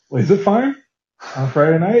 Is it fine on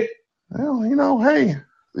Friday night? Well, hey.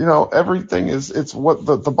 Everything it's what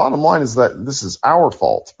the bottom line is that this is our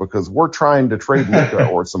fault because we're trying to trade Luka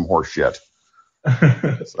or some horse shit.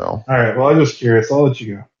 So. All right. Well, I'm just curious. I'll let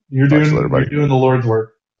you go. You're doing the Lord's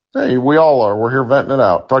work. Hey, we all are. We're here venting it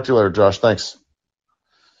out. Talk to you later, Josh. Thanks.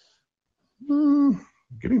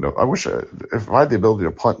 I wish if I had the ability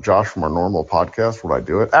to punt Josh from our normal podcast, would I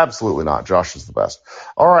do it? Absolutely not. Josh is the best.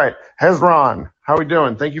 All right. Hezron, how we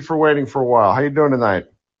doing? Thank you for waiting for a while. How you doing tonight?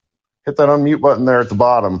 Hit that unmute button there at the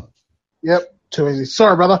bottom. Yep, too easy.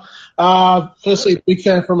 Sorry, brother. Firstly, big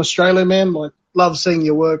fan from Australia, man. Like, love seeing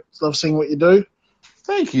your work. Love seeing what you do.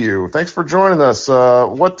 Thank you. Thanks for joining us.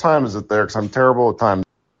 What time is it there? Because I'm terrible with time.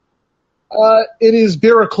 It is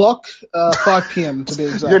beer o'clock, 5 p.m. to be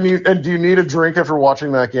exact. And do you need a drink after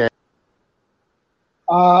watching that game?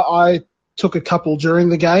 I took a couple during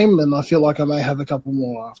the game, and I feel like I may have a couple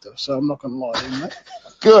more after. So I'm not going to lie to you, mate.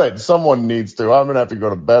 Good. Someone needs to. I'm going to have to go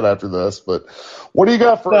to bed after this. But what do you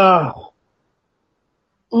got for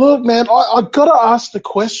Look, man, I got to ask the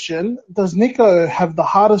question, does Nico have the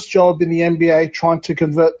hardest job in the NBA trying to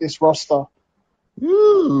convert this roster?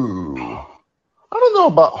 Ooh. I don't know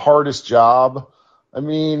about hardest job. I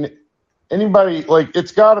mean, anybody, like,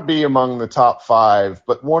 it's got to be among the top 5.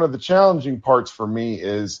 But one of the challenging parts for me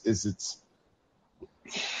is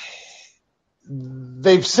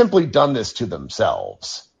they've simply done this to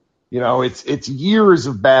themselves. It's years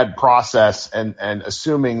of bad process and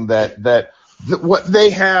assuming that what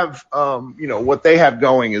they have, what they have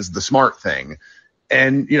going is the smart thing.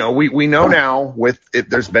 And, we know now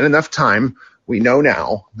there's been enough time. We know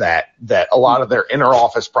now that a lot of their inner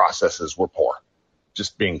office processes were poor,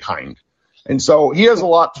 just being kind. And so he has a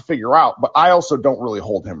lot to figure out, but I also don't really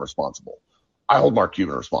hold him responsible. I hold Mark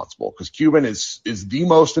Cuban responsible because Cuban is the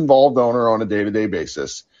most involved owner on a day-to-day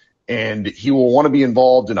basis, and he will want to be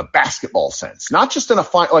involved in a basketball sense, not just in a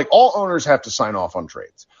like all owners have to sign off on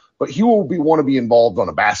trades, but he will want to be involved on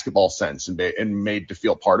a basketball sense and made to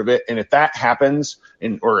feel part of it. And if that happens,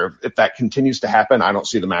 or if that continues to happen, I don't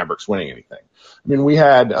see the Mavericks winning anything. I mean, we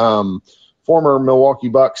had former Milwaukee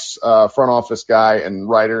Bucks front office guy and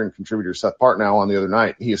writer and contributor Seth Partnow on the other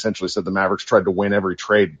night. He essentially said the Mavericks tried to win every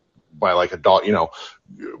trade by like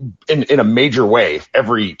in a major way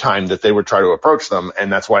every time that they would try to approach them,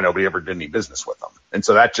 and that's why nobody ever did any business with them. And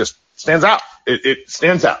so that just stands out. It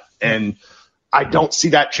stands out, and I don't see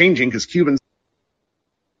that changing because Cuban's.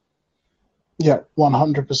 Yeah,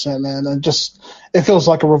 100%, man. And just it feels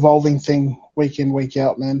like a revolving thing week in, week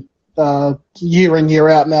out, man. Year in, year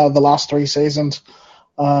out now, the last 3 seasons.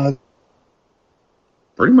 Pretty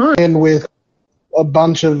much. And with a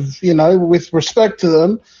bunch of, with respect to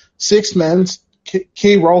them, 6-men,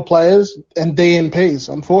 key role players, and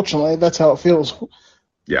DNPs. Unfortunately, that's how it feels.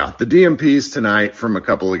 Yeah, the DMPs tonight from a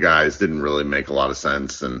couple of guys didn't really make a lot of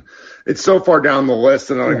sense. And it's so far down the list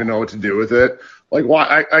that I don't even know what to do with it. Like,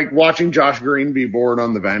 watching Josh Green be bored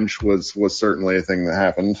on the bench was certainly a thing that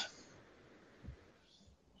happened.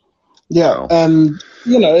 Yeah, and,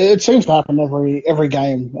 it seems to happen every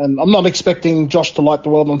game. And I'm not expecting Josh to light the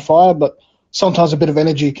world on fire, but sometimes a bit of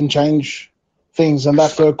energy can change things. And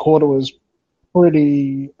that third quarter was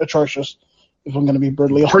pretty atrocious, if I'm going to be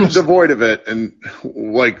brutally honest. Pretty devoid of it. And,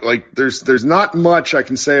 like there's not much I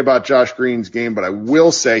can say about Josh Green's game, but I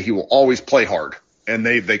will say he will always play hard. And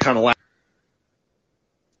they kind of laugh.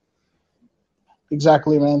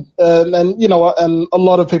 Exactly, man. And and a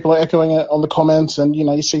lot of people are echoing it on the comments, and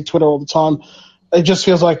you see Twitter all the time. It just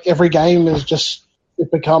feels like every game is just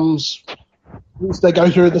it becomes they go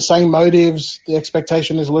through the same motives. The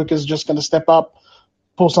expectation is Luka's just going to step up,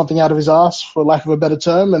 pull something out of his ass, for lack of a better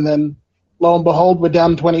term, and then lo and behold, we're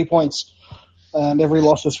down 20 points. And every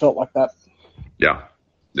loss has felt like that. Yeah,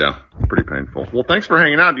 pretty painful. Well, thanks for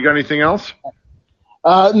hanging out. You got anything else?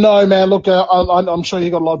 No, man. Look, I'm sure you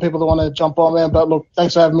got a lot of people that want to jump on, man. But look,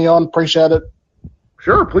 thanks for having me on. Appreciate it.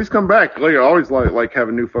 Sure, please come back. I always like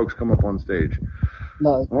having new folks come up on stage.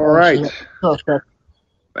 No. All right. Okay.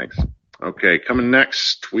 Thanks. Okay, coming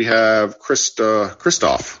next, we have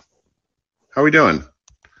Christoph. How we doing?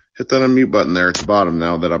 Hit that unmute button there at the bottom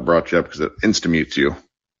now that I brought you up because it insta-mutes you.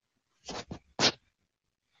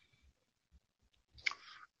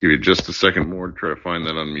 Give you just a second more to try to find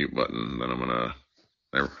that unmute button. Then I'm going to...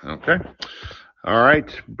 Okay. All right.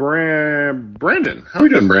 Brandon. How are you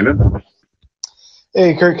doing, Brandon?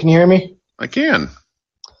 Hey, Kurt, can you hear me? I can.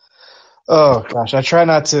 Oh, gosh. I try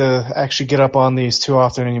not to actually get up on these too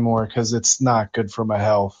often anymore because it's not good for my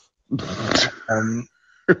health.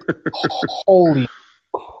 Holy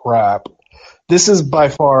crap. This is by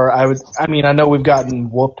far, I know we've gotten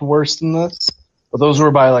whooped worse than this, but those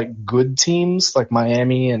were by, like, good teams, like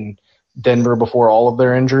Miami and Denver before all of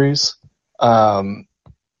their injuries.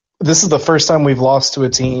 This is the first time we've lost to a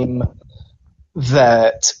team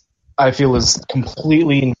that I feel is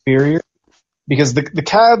completely inferior because the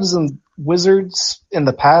Cavs and Wizards in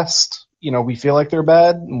the past, we feel like they're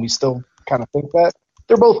bad and we still kind of think that.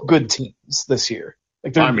 They're both good teams this year. The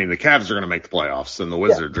Cavs are going to make the playoffs and the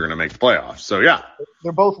Wizards are going to make the playoffs. So, yeah.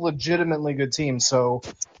 They're both legitimately good teams. So,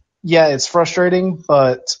 yeah, it's frustrating,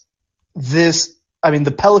 but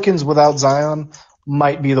the Pelicans without Zion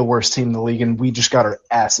might be the worst team in the league, and we just got our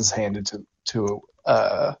asses handed to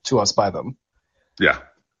us by them. Yeah,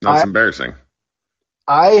 that's embarrassing.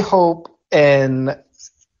 I hope, and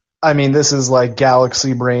this is like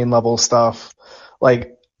galaxy brain level stuff.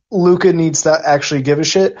 Like Luka needs to actually give a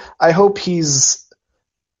shit. I hope he's,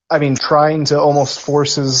 trying to almost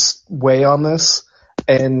force his way on this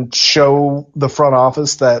and show the front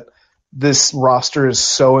office that this roster is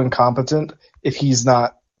so incompetent if he's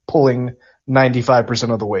not pulling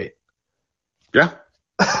 95% of the weight. Yeah.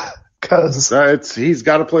 Because he's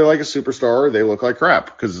got to play like a superstar or they look like crap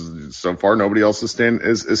because so far nobody else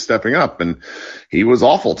is stepping up. And he was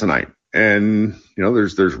awful tonight. And,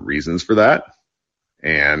 there's reasons for that.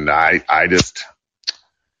 And I just,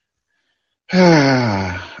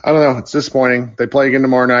 I don't know. It's disappointing. They play again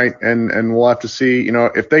tomorrow night and we'll have to see,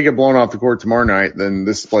 if they get blown off the court tomorrow night, then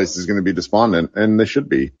this place is going to be despondent and they should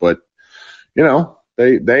be. But,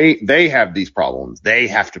 They have these problems. They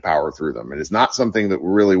have to power through them. It is not something that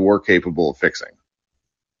really we're capable of fixing.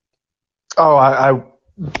 Oh, I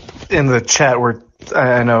in the chat where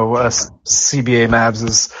I know CBA Mavs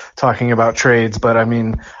is talking about trades, but I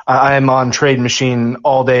am on Trade Machine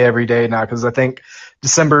all day, every day now because I think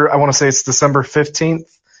I want to say it's December 15th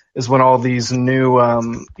is when all these new,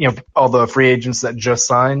 all the free agents that just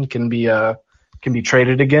signed can be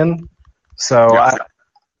traded again. So yeah.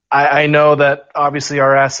 I know that obviously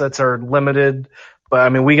our assets are limited,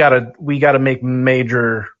 but we gotta make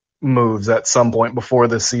major moves at some point before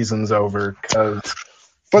this season's over.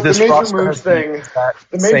 But the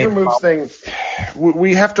major moves thing,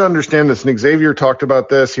 we have to understand this. And Xavier talked about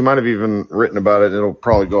this. He might have even written about it. It'll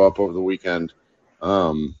probably go up over the weekend.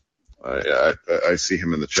 I see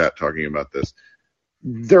him in the chat talking about this.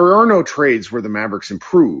 There are no trades where the Mavericks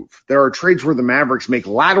improve. There are trades where the Mavericks make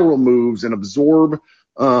lateral moves and absorb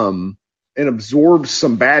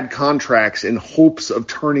some bad contracts in hopes of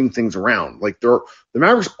turning things around. Like the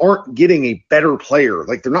Mavericks aren't getting a better player.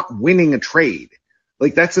 Like they're not winning a trade.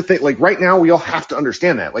 Like that's the thing. Like right now we all have to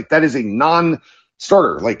understand that. Like that is a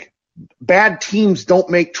non-starter. Like bad teams don't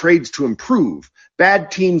make trades to improve. Bad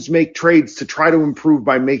teams make trades to try to improve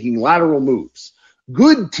by making lateral moves.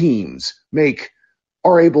 Good teams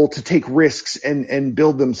are able to take risks and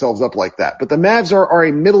build themselves up like that. But the Mavs are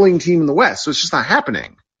a middling team in the West, so it's just not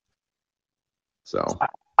happening. So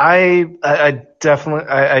I definitely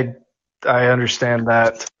I understand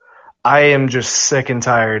that. I am just sick and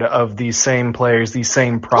tired of these same players, these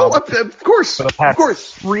same problems. Oh, of course. For the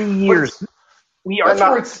past 3 years. We are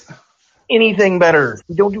not anything better.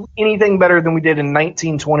 We don't do anything better than we did in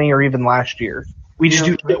 1920 or even last year. We just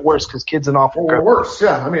do it worse because kids an awful. Well, worse,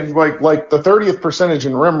 yeah. Like the 30th percentage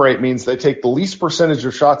in rim rate means they take the least percentage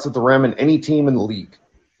of shots at the rim in any team in the league.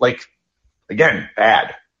 Like, again,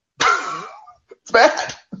 bad. It's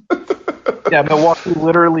bad. Yeah, Milwaukee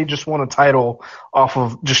literally just won a title off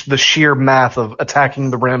of just the sheer math of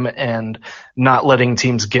attacking the rim and not letting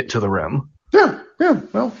teams get to the rim. Yeah.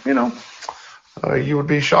 Well, You would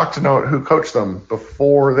be shocked to know who coached them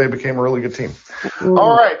before they became a really good team.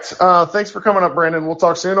 All right. Thanks for coming up, Brandon. We'll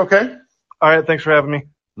talk soon, okay? All right. Thanks for having me.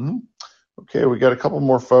 Mm-hmm. Okay, we got a couple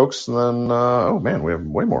more folks, and then, we have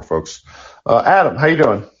way more folks. Adam, how you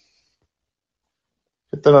doing?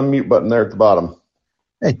 Hit that unmute button there at the bottom.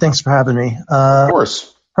 Hey, thanks for having me. Of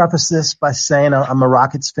course. Preface this by saying I'm a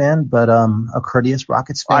Rockets fan, but a courteous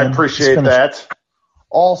Rockets fan. I appreciate that.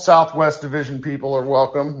 All Southwest Division people are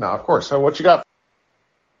welcome. Now, of course. So what you got?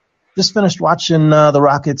 Just finished watching the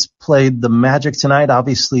Rockets play the Magic tonight.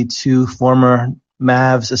 Obviously, two former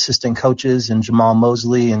Mavs assistant coaches and Jamal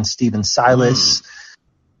Mosley and Steven Silas.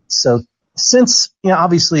 So since,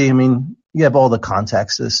 obviously, you have all the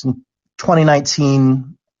context. This in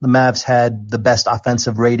 2019, the Mavs had the best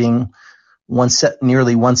offensive rating,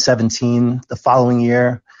 nearly 117. The following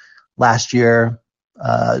year, last year,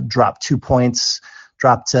 dropped 2 points,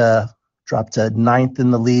 dropped to ninth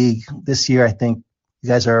in the league. This year, I think you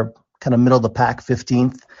guys are kind of middle of the pack,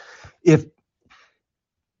 15th.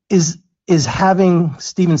 Is having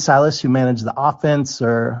Steven Silas, who managed the offense,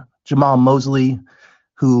 or Jamal Mosley,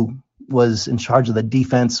 who was in charge of the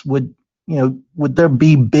defense, would there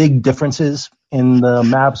be big differences in the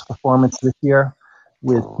Mavs' performance this year?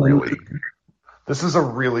 This is a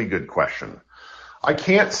really good question. I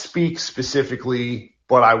can't speak specifically,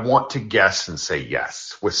 but I want to guess and say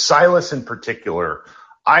yes. With Silas in particular,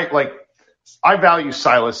 I value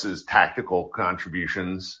Silas's tactical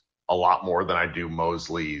contributions a lot more than I do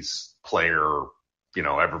Mosley's player,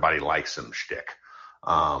 everybody likes him shtick.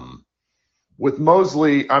 With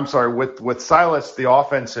Silas, the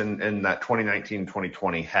offense in that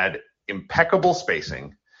 2019-2020 had impeccable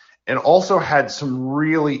spacing and also had some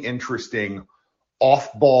really interesting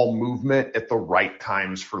off-ball movement at the right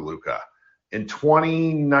times for Luka. In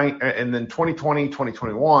 2020,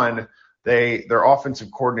 2021, their offensive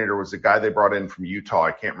coordinator was the guy they brought in from Utah.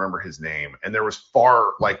 I can't remember his name. And there was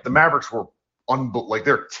the Mavericks were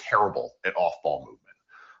they're terrible at off-ball movement.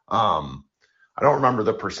 I don't remember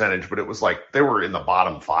the percentage, but it was they were in the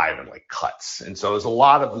bottom 5 in cuts. And so it was a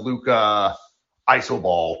lot of Luka iso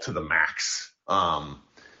ball to the max. I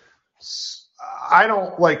was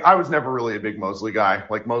never really a big Mosley guy.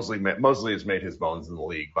 Mosley has made his bones in the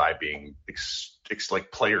league by being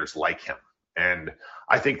players like him. And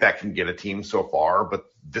I think that can get a team so far, but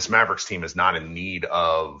this Mavericks team is not in need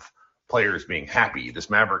of players being happy. This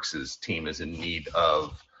Mavericks' team is in need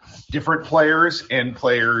of different players and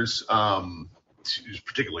players,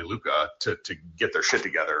 particularly Luka, to get their shit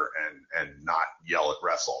together and not yell at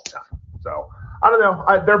refs all the time. So I don't know.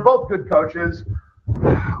 They're both good coaches.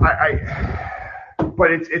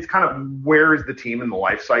 But it's kind of where is the team in the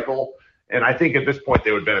life cycle, and I think at this point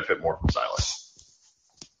they would benefit more from Silas.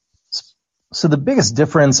 So the biggest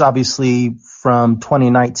difference, obviously, from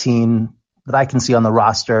 2019 that I can see on the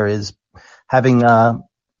roster is having a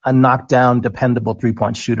knockdown, dependable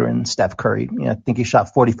three-point shooter in Steph Curry. I think he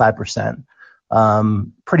shot 45%,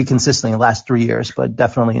 pretty consistently in the last 3 years, but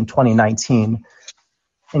definitely in 2019.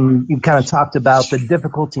 And you kind of talked about the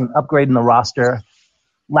difficulty in upgrading the roster.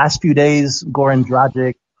 Last few days, Goran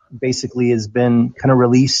Dragic basically has been kind of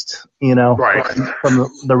released, from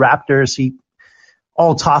the Raptors.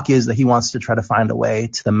 All talk is that he wants to try to find a way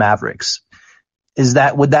to the Mavericks.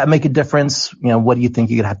 Would that make a difference? What do you think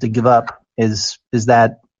you're gonna have to give up? Is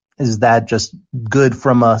that just good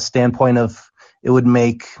from a standpoint of it would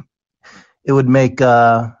make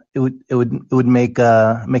the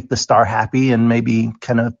star happy and maybe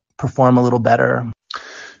kind of perform a little better?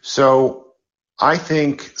 So I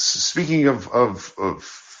think, speaking of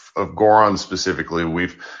Goran specifically,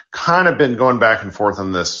 we've kind of been going back and forth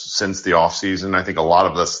on this since the offseason. I think a lot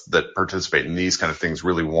of us that participate in these kind of things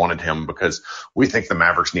really wanted him because we think the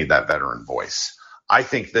Mavericks need that veteran voice. I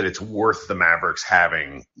think that it's worth the Mavericks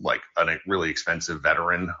having a really expensive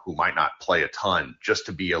veteran who might not play a ton just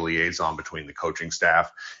to be a liaison between the coaching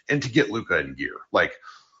staff and to get Luka in gear.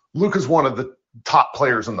 Luka's one of the top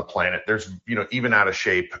players on the planet. There's, even out of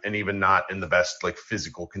shape and even not in the best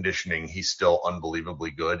physical conditioning, he's still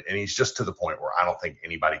unbelievably good. And he's just to the point where I don't think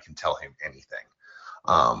anybody can tell him anything.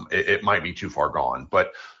 It might be too far gone,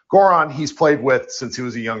 but Goran, he's played with since he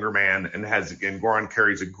was a younger man and Goran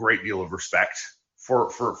carries a great deal of respect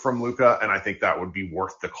from Luka. And I think that would be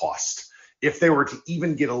worth the cost. If they were to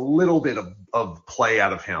even get a little bit of play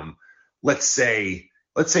out of him, let's say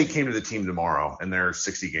he came to the team tomorrow and there's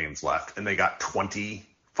 60 games left and they got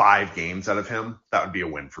 25 games out of him, that would be a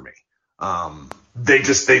win for me.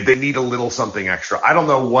 They need a little something extra. I don't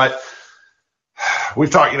know what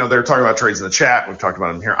we've talked, they're talking about trades in the chat. We've talked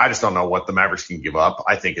about them here. I just don't know what the Mavericks can give up.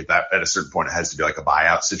 I think at a certain point, it has to be like a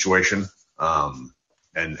buyout situation.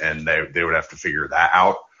 and they would have to figure that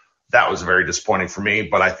out. That was very disappointing for me,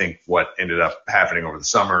 but I think what ended up happening over the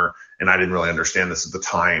summer, and I didn't really understand this at the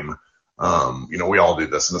time, we all do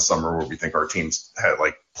this in the summer where we think our teams had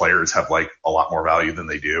players have a lot more value than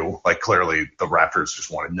they do. Clearly the Raptors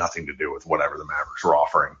just wanted nothing to do with whatever the Mavericks were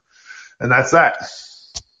offering. And that's that.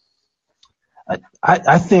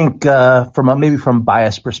 I think from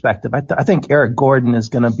bias perspective, I think Eric Gordon is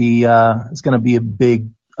going to be a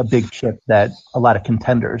big chip that a lot of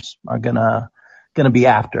contenders are going to be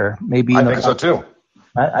after. Maybe I think so too.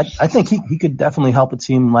 I think he could definitely help a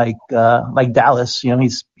team like Dallas.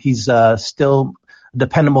 He's still a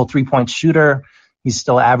dependable 3-point shooter. He's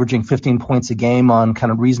still averaging 15 points a game on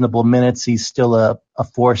kind of reasonable minutes. He's still a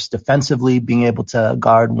force defensively, being able to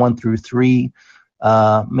guard 1 through 3.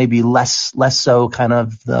 Maybe less so kind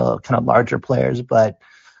of the larger players, but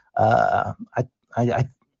I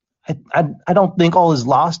don't think all is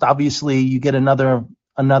lost. Obviously, you get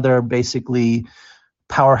another basically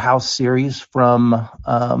powerhouse series from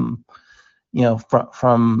your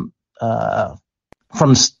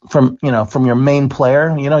main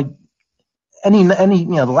player.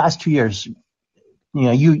 The last 2 years,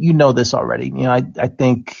 you know this already. I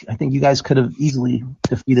think you guys could have easily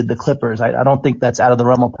defeated the Clippers. I don't think that's out of the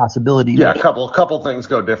realm of possibility. Yeah, a couple things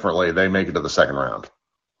go differently. They make it to the second round.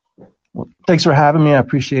 Well, thanks for having me. I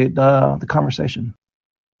appreciate the conversation.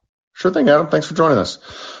 Sure thing, Adam. Thanks for joining us.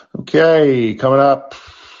 Okay, coming up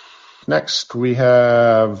next we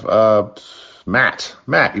have Matt.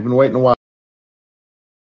 Matt, you've been waiting a while.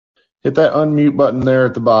 Hit that unmute button there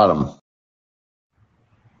at the bottom.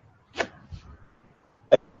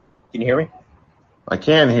 Can you hear me? I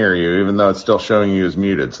can hear you, even though it's still showing you as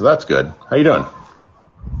muted, so that's good. How you doing?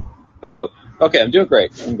 Okay, I'm doing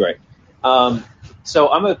great. So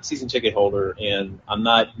I'm a season ticket holder, and I'm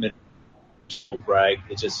not meant to brag.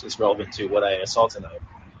 It's relevant to what I saw tonight.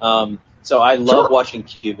 So I love watching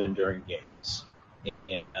Cuban during games,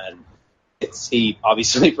 and he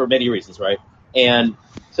obviously for many reasons, right? And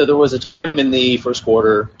so there was a time in the first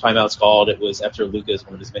quarter, timeouts called. It was after Luka's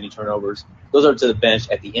one of his many turnovers. Goes over to the bench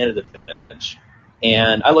at the end of the bench.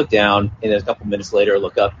 And I look down, and then a couple minutes later, I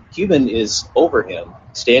look up. Cuban is over him,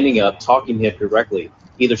 standing up, talking to him directly,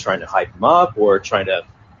 either trying to hype him up or trying to,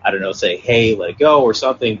 say, hey, let it go or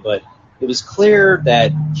something. But it was clear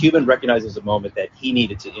that Cuban recognizes a moment that he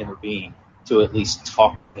needed to intervene to at least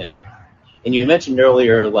talk to him. And you mentioned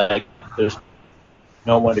earlier, there's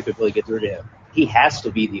no one who could really get through to him. He has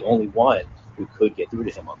to be the only one who could get through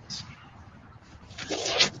to him on this.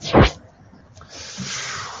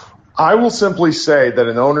 I will simply say that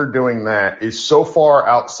an owner doing that is so far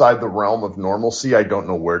outside the realm of normalcy, I don't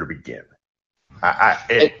know where to begin.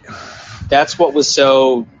 That's what was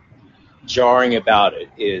so jarring about it,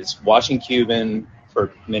 is watching Cuban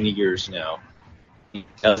for many years now. He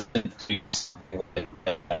doesn't do something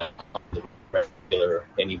like that regular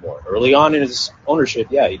anymore. Early on in his ownership,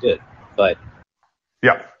 yeah, he did. But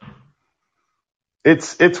yeah,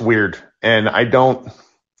 it's weird, and I don't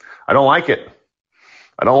like it.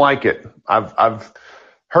 I don't like it. I've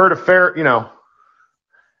heard a fair,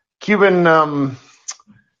 Cuban's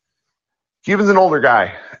an older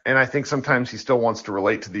guy, and I think sometimes he still wants to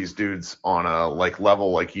relate to these dudes on a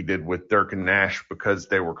level like he did with Dirk and Nash because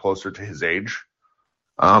they were closer to his age.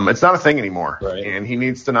 It's not a thing anymore, right. And he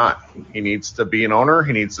needs to not. He needs to be an owner.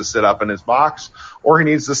 He needs to sit up in his box, or he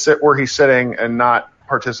needs to sit where he's sitting and not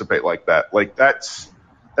participate like that.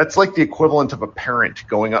 That's like the equivalent of a parent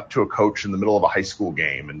going up to a coach in the middle of a high school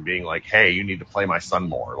game and being like, "Hey, you need to play my son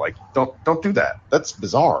more." Don't do that. That's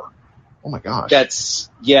bizarre. Oh my gosh. That's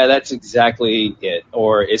exactly it.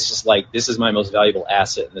 Or it's just this is my most valuable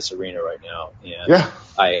asset in this arena right now, and yeah.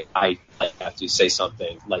 I have to say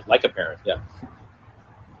something like a parent. Yeah.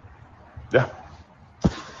 Yeah.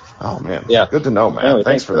 Oh man. Yeah. Good to know, man. Anyway,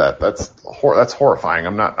 thanks for that. That's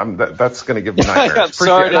horrifying. That's going to give me nightmares. I'm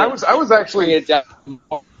sorry. I was actually. Yeah.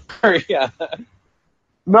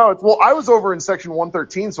 No, I was over in section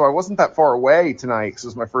 113, so I wasn't that far away tonight because it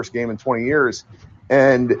was my first game in 20 years,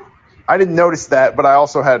 and I didn't notice that. But I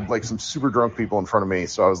also had some super drunk people in front of me,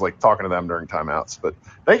 so I was talking to them during timeouts. But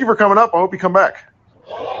thank you for coming up. I hope you come back.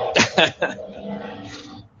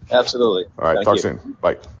 Absolutely. All right. Talk soon.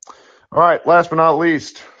 Bye. All right, last but not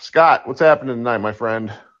least, Scott, what's happening tonight, my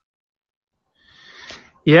friend?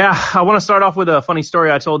 Yeah, I want to start off with a funny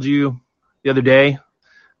story I told you the other day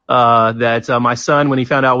that my son, when he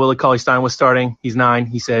found out Willie Cauley-Stein was starting, he's 9,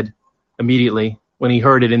 he said immediately when he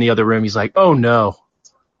heard it in the other room, he's like, oh, no,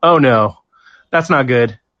 that's not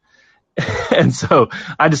good. And so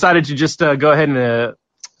I decided to just go ahead and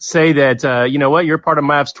say that, you know what, you're part of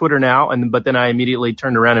Mavs Twitter now. But then I immediately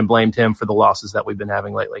turned around and blamed him for the losses that we've been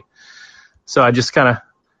having lately. So I just kind of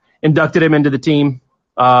inducted him into the team.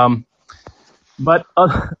 But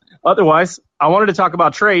otherwise, I wanted to talk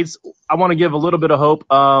about trades. I want to give a little bit of hope.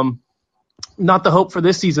 Not the hope for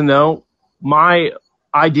this season, though. My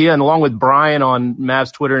idea, and along with Brian on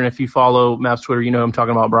Mavs Twitter, and if you follow Mavs Twitter, you know I'm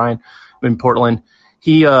talking about Brian in Portland.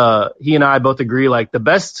 He and I both agree, like, the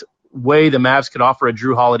best way the Mavs could offer a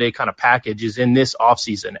Drew Holiday kind of package is in this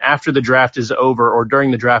offseason. After the draft is over, or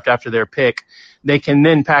during the draft after their pick, they can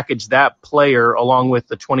then package that player along with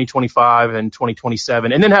the 2025 and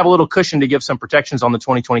 2027, and then have a little cushion to give some protections on the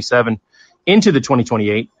 2027 into the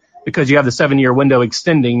 2028, because you have the 7-year window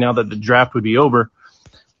extending now that the draft would be over.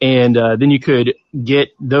 And then you could get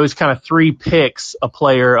those kind of 3 picks, a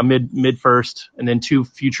player, a mid first, and then 2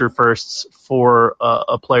 future firsts for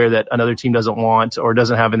a player that another team doesn't want or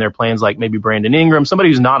doesn't have in their plans, like maybe Brandon Ingram, somebody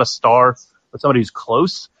who's not a star, but somebody who's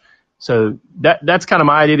close. So that's kind of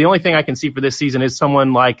my idea. The only thing I can see for this season is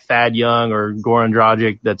someone like Thad Young or Goran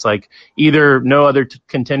Dragic that's like either no other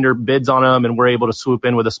contender bids on them and we're able to swoop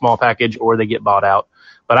in with a small package, or they get bought out.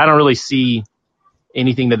 But I don't really see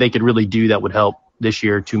anything that they could really do that would help this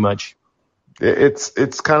year too much.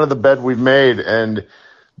 It's kind of the bed we've made, and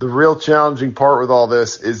the real challenging part with all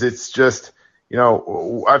this is it's just, you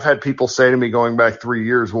know, I've had people say to me going back 3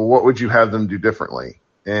 years, well, what would you have them do differently?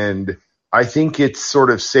 And I think it's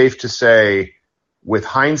sort of safe to say, with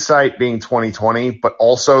hindsight being 2020, but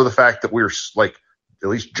also the fact that we were, like, at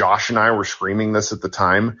least Josh and I were screaming this at the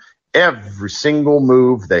time, every single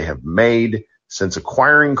move they have made since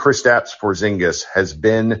acquiring Kristaps Porzingis has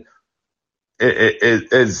been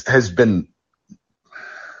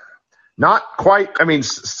not quite. I mean,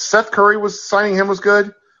 Seth Curry signing him was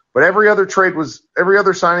good, but every other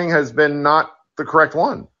signing has been not the correct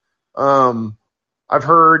one. I've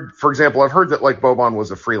heard that, like, Boban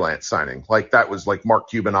was a freelance signing. Like, that was like Mark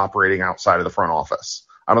Cuban operating outside of the front office.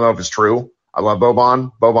 I don't know if it's true. I love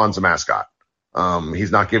Boban. Boban's a mascot.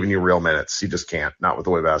 He's not giving you real minutes. He just can't. Not with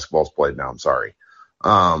the way basketball's played now. I'm sorry.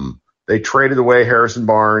 They traded away Harrison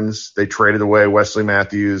Barnes. They traded away Wesley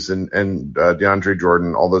Matthews and DeAndre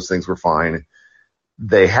Jordan. All those things were fine.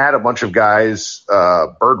 They had a bunch of guys,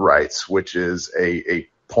 bird rights, which is a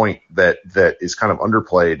point that is kind of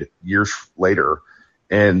underplayed years later.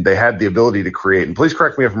 And they had the ability to create, and please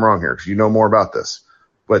correct me if I'm wrong here, because you know more about this,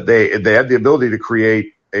 but they had the ability to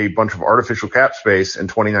create a bunch of artificial cap space in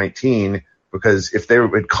 2019, because if they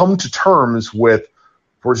had come to terms with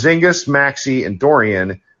Porzingis, Maxey, and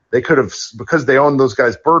Dorian, they could have, because they own those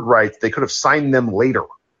guys' bird rights, they could have signed them later,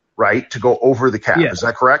 right, to go over the cap. Yeah. Is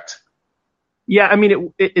that correct? Yeah, I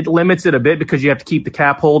mean, it limits it a bit because you have to keep the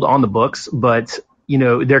cap hold on the books, but, you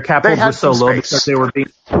know, their cap holds were so low because they were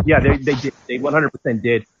being – yeah, they did. They 100%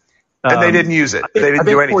 did. And they didn't use it. They didn't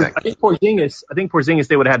do anything. I think Porzingis,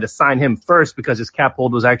 they would have had to sign him first because his cap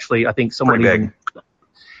hold was actually, I think, somewhat even.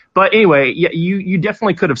 But anyway, yeah, you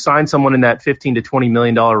definitely could have signed someone in that $15 to $20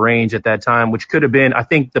 million range at that time, which could have been, I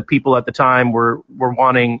think the people at the time were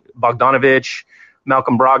wanting Bogdanovich,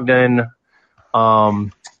 Malcolm Brogdon. I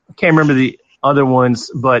can't remember the other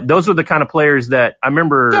ones, but those were the kind of players that I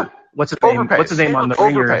remember. Yeah. What's his name? What's his name on the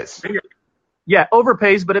Overpays. Ringer? Yeah,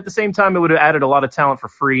 overpays, but at the same time, it would have added a lot of talent for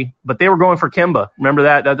free. But they were going for Kemba. Remember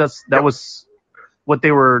that? That was what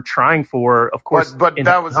they were trying for, of course. But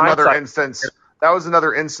that was another instance. That was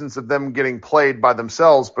another instance of them getting played by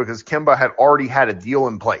themselves because Kemba had already had a deal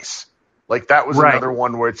in place. Like, that was another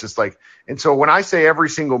one where it's just like, and so when I say every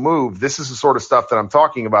single move, this is the sort of stuff that I'm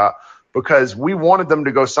talking about, because we wanted them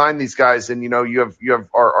to go sign these guys. And, you know, you have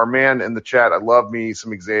our man in the chat. I love me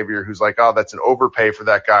some Xavier, who's like, oh, that's an overpay for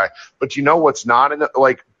that guy. But you know what's not?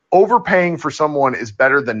 Like, overpaying for someone is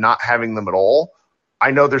better than not having them at all.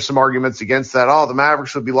 I know there's some arguments against that. Oh, the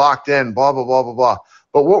Mavericks would be locked in, blah, blah, blah, blah, blah.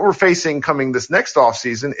 But what we're facing coming this next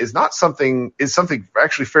offseason is something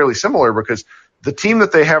actually fairly similar, because the team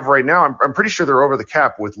that they have right now, I'm pretty sure they're over the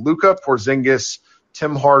cap with Luka, Porzingis,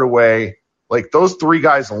 Tim Hardaway. Like, those 3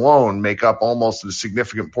 guys alone make up almost a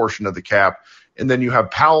significant portion of the cap. And then you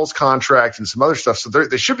have Powell's contract and some other stuff. So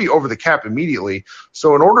they should be over the cap immediately.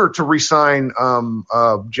 So in order to re-sign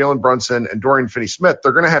Jalen Brunson and Dorian Finney-Smith,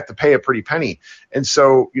 they're going to have to pay a pretty penny. And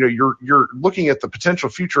so, you know, you're looking at the potential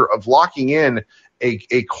future of locking in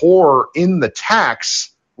a core in the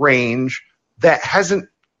tax range that hasn't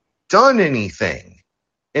done anything.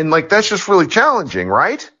 And, like, that's just really challenging,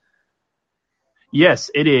 right?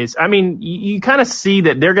 Yes, it is. I mean, you kind of see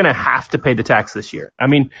that they're going to have to pay the tax this year. I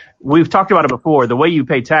mean, we've talked about it before. The way you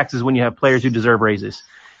pay taxes when you have players who deserve raises.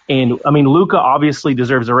 And I mean, Luka obviously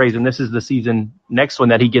deserves a raise, and this is the season next one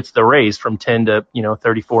that he gets the raise from 10 to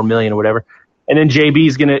 34 million or whatever. And then JB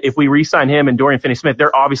is gonna, if we re-sign him and Dorian Finney-Smith,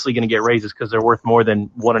 they're obviously gonna get raises because they're worth more than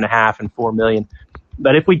 1.5 and 4 million.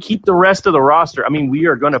 But if we keep the rest of the roster, I mean, we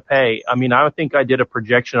are gonna pay. I mean, I think I did a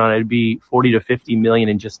projection on it'd be 40 to 50 million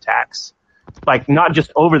in just tax, like not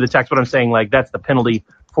just over the tax, but I'm saying like that's the penalty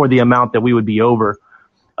for the amount that we would be over.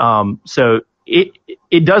 So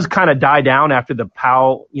it does kind of die down after the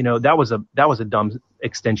Powell. That was a dumb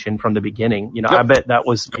extension from the beginning. Yep. I bet that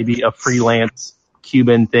was maybe a freelance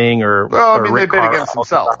Cuban thing or. Well, I mean, Rick they bid Carr against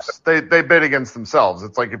themselves. They bid against themselves.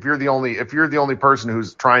 It's like if you're the only person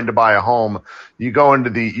who's trying to buy a home, you go into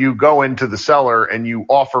the seller and you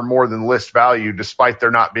offer more than list value, despite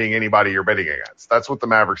there not being anybody you're bidding against. That's what the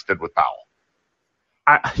Mavericks did with Powell.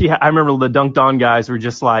 I remember the Dunked On guys were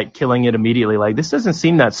just like killing it immediately. Like, this doesn't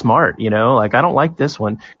seem that smart, like I don't like this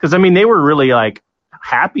one. Cause I mean, they were really like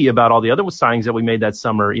happy about all the other signings that we made that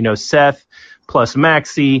summer, Seth plus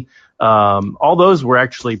Maxey. All those were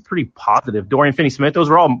actually pretty positive. Dorian Finney-Smith, those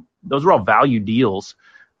were all value deals,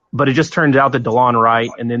 but it just turned out that DeLon Wright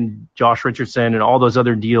and then Josh Richardson and all those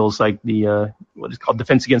other deals, like the, what is called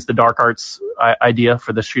defense against the dark arts idea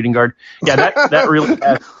for the shooting guard. Yeah. That really,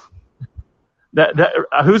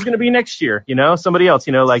 who's going to be next year? Somebody else,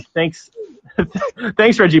 like, thanks,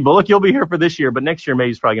 Reggie Bullock. You'll be here for this year, but next year, maybe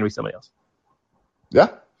it's probably going to be somebody else. Yeah.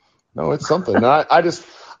 No, it's something.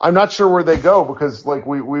 I'm not sure where they go because like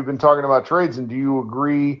we've been talking about trades, and do you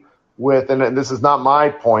agree with, and this is not my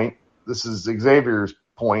point, this is Xavier's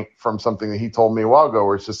point from something that he told me a while ago,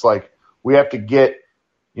 where it's just like, we have to get,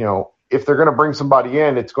 if they're going to bring somebody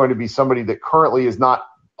in, it's going to be somebody that currently is not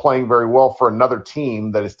playing very well for another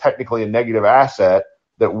team that is technically a negative asset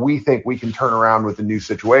that we think we can turn around with a new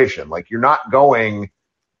situation. Like, you're not going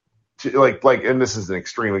to like, and this is an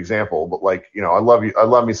extreme example, but like, I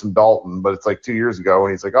love me some Dalton, but it's like 2 years ago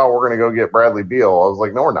and he's like, oh, we're going to go get Bradley Beal. I was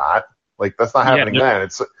like, no, we're not. Like, that's not happening then.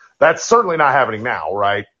 That's certainly not happening now.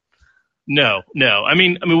 Right. No. I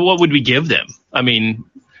mean, what would we give them? I mean,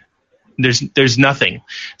 there's nothing.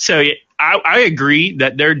 So I agree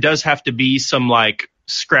that there does have to be some like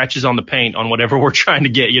scratches on the paint on whatever we're trying to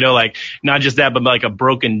get, like not just that, but like a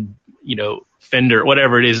broken, fender,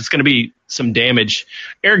 whatever it is, it's going to be some damage.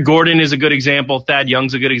 Eric Gordon is a good example. Thad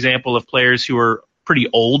Young's a good example of players who are pretty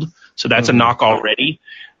old. So that's a knock already.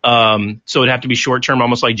 So it'd have to be short term,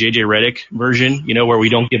 almost like JJ Redick version, where we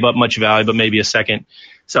don't give up much value, but maybe a second.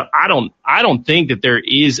 So I don't think that there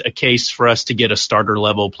is a case for us to get a starter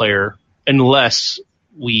level player unless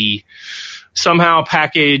we somehow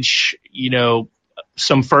package,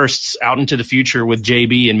 some firsts out into the future with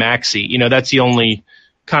JB and Maxey. That's the only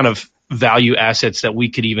kind of value assets that we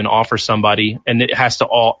could even offer somebody, and it has to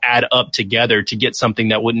all add up together to get something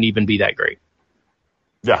that wouldn't even be that great.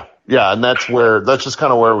 Yeah, and that's just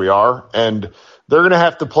kind of where we are, and they're going to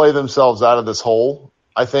have to play themselves out of this hole,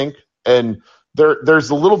 I think. And there's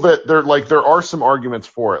a little bit there are some arguments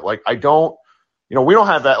for it. Like, we don't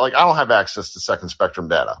have that. Like, I don't have access to second spectrum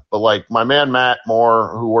data, but like my man Matt Moore,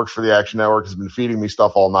 who works for the Action Network, has been feeding me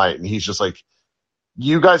stuff all night, and he's just like,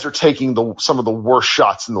 you guys are taking some of the worst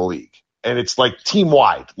shots in the league, and it's like team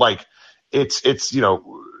wide. Like, it's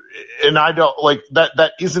and I don't like that.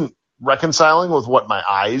 That isn't reconciling with what my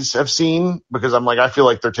eyes have seen, because I'm like, I feel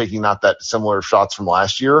like they're taking not that similar shots from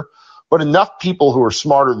last year, but enough people who are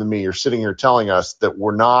smarter than me are sitting here telling us that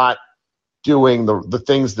we're not doing the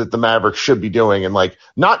things that the Mavericks should be doing, and like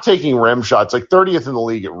not taking rim shots. Like 30th in the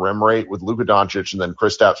league at rim rate with Luka Doncic and then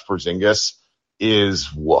Kristaps Porzingis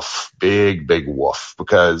is woof, big woof.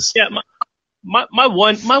 Because my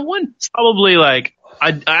one probably, like,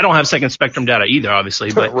 I don't have second spectrum data either,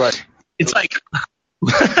 obviously, but right. It's like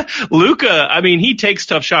Luka, I mean, he takes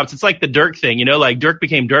tough shots. It's like the Dirk thing, like Dirk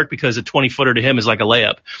became Dirk because a 20-footer to him is like a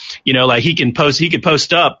layup. Like he could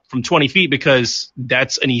post up from 20 feet because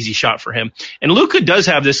that's an easy shot for him. And Luka does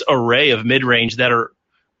have this array of mid-range that are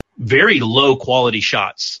very low quality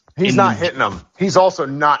shots. He's not hitting them. He's also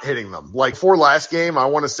not hitting them. Like, for last game, I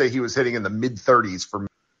want to say he was hitting in the mid-30s for me.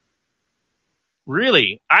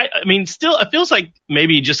 Really? I mean, still, it feels like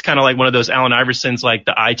maybe just kind of like one of those Allen Iversons, like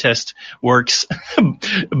the eye test works,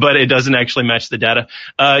 but it doesn't actually match the data.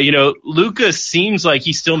 Luka seems like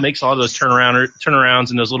he still makes all of those turnarounds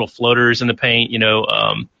and those little floaters in the paint,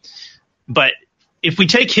 but if we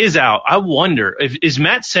take his out, I wonder, is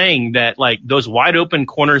Matt saying that like those wide open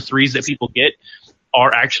corner threes that people get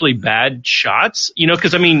are actually bad shots?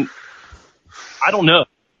 Because I mean, I don't know.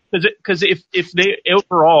 Because if they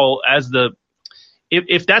overall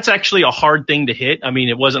if that's actually a hard thing to hit, I mean,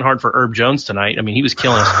 it wasn't hard for Herb Jones tonight. I mean, he was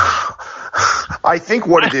killing us. I think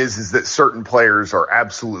what it is that certain players are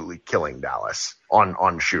absolutely killing Dallas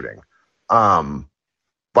on shooting.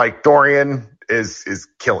 Like Dorian is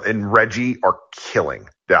killing, and Reggie are killing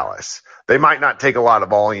Dallas. They might not take a lot of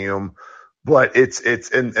volume, but it's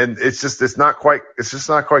just not quite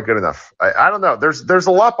good enough. I don't know. There's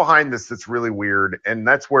a lot behind this that's really weird, and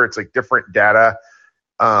that's where it's like different data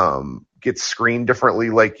gets screened differently.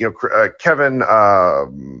 Like, Kevin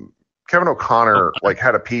O'Connor like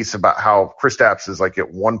had a piece about how Kristaps is like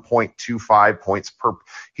at 1.25 points per.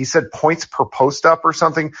 He said points per post up or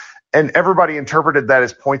something, and everybody interpreted that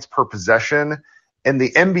as points per possession. And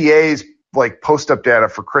the NBA's like post up data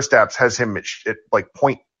for Kristaps has him at like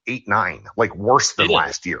 0.89, like worse than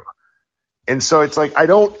last year. And so it's like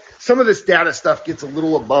some of this data stuff gets a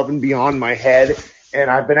little above and beyond my head.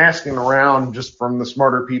 And I've been asking around just from the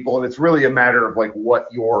smarter people, and it's really a matter of like what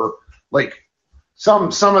your like.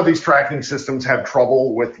 Some of these tracking systems have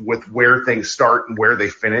trouble with where things start and where they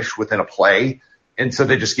finish within a play. And so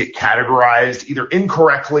they just get categorized either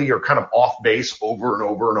incorrectly or kind of off base over and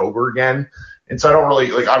over and over again. And so I don't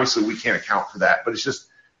really like, obviously we can't account for that, but it's just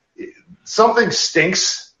something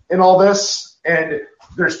stinks in all this. And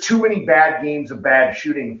there's too many bad games of bad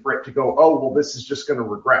shooting for it to go, oh, well, this is just going to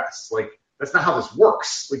regress. Like, that's not how this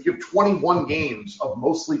works. Like, you have 21 games of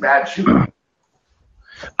mostly bad shooting.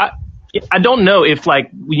 I don't know if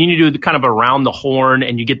like when you do the kind of around the horn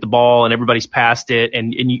and you get the ball and everybody's past it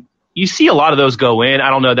and you see a lot of those go in. I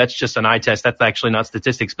don't know. That's just an eye test. That's actually not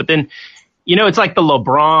statistics. But then, it's like the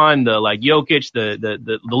LeBron, the like Jokic,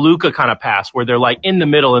 the Luka kind of pass where they're like in the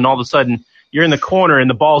middle and all of a sudden you're in the corner and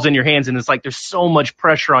the ball's in your hands and it's like there's so much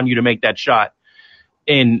pressure on you to make that shot.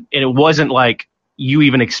 And it wasn't like you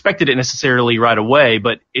even expected it necessarily right away,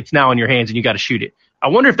 but it's now in your hands and you got to shoot it. I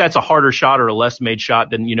wonder if that's a harder shot or a less made shot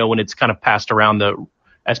than, when it's kind of passed around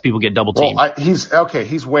as people get double teamed. Well,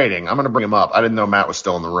 he's waiting. I'm going to bring him up. I didn't know Matt was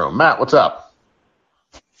still in the room. Matt, what's up?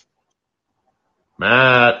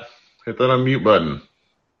 Matt, hit that unmute button.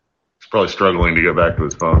 He's probably struggling to get back to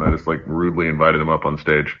his phone. I just like rudely invited him up on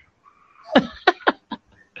stage.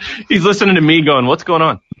 He's listening to me going, what's going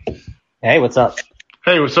on? Hey, what's up?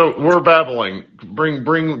 Hey, so we're babbling.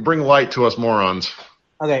 Bring light to us morons.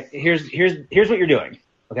 Okay, here's what you're doing.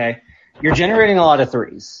 Okay, you're generating a lot of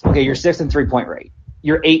threes. Okay, you're 6th in 3-point rate.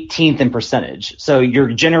 You're 18th in percentage. So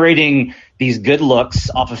you're generating these good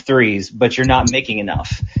looks off of threes, but you're not making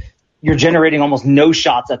enough. You're generating almost no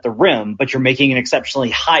shots at the rim, but you're making an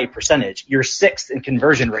exceptionally high percentage. You're 6th in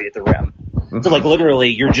conversion rate at the rim. So like literally,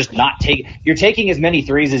 you're just not you're taking as many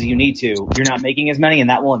threes as you need to. You're not making as many,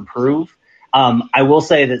 and that will improve. I will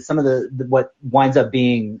say that some of what winds up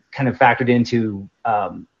being kind of factored into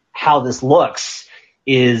how this looks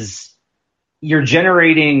is you're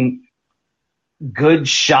generating good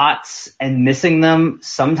shots and missing them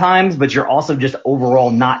sometimes, but you're also just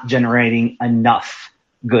overall not generating enough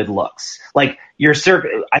good looks. Like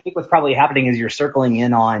I think what's probably happening is you're circling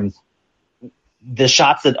in on the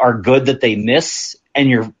shots that are good that they miss,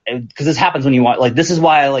 and because this happens when you want, like, this is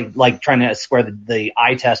why I like trying to square the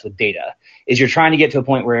eye test with data, is you're trying to get to a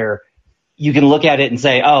point where you can look at it and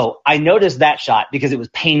say, oh, I noticed that shot because it was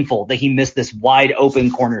painful that he missed this wide open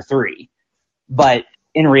corner three. But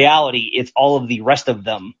in reality, it's all of the rest of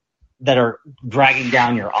them that are dragging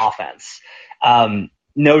down your offense.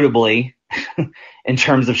 Notably, in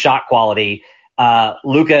terms of shot quality,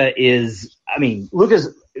 Luka's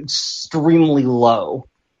extremely low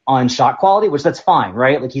on shot quality, which that's fine,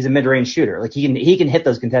 right? Like, he's a mid-range shooter. Like, he can hit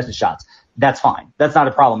those contested shots. That's fine. That's not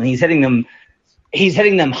a problem. And he's hitting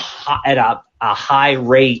them at a high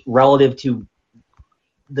rate relative to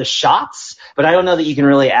the shots, but I don't know that you can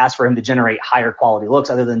really ask for him to generate higher quality looks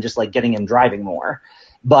other than just like getting him driving more.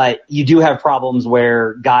 But you do have problems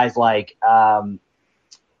where guys like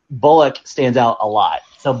Bullock stands out a lot.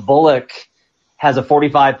 So Bullock has a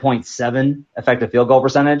 45.7 effective field goal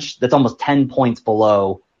percentage. That's almost 10 points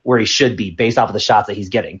below where he should be based off of the shots that he's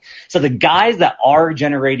getting. So the guys that are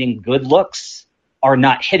generating good looks are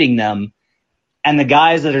not hitting them. And the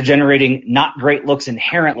guys that are generating not great looks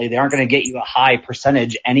inherently, they aren't going to get you a high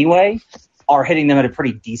percentage anyway, are hitting them at a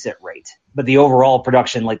pretty decent rate. But the overall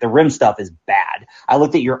production, like the rim stuff, is bad. I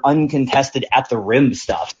looked at your uncontested at the rim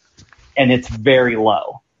stuff, and it's very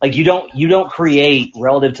low. Like, you don't create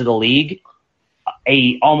relative to the league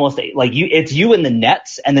it's you and the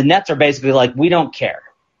Nets, and the Nets are basically like, we don't care.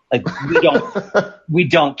 Like, we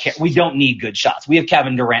don't care. We don't need good shots. We have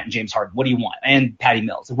Kevin Durant and James Harden. What do you want? And Patty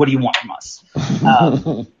Mills. What do you want from us?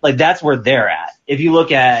 Like, that's where they're at. If you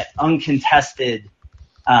look at uncontested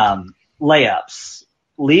layups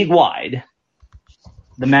league-wide,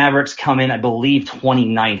 the Mavericks come in, I believe,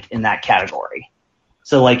 29th in that category.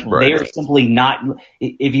 So like they are simply not.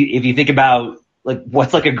 If you think about like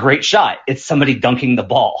what's like a great shot, it's somebody dunking the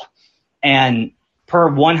ball, and per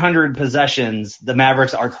 100 possessions, the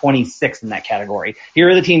Mavericks are 26th in that category. Here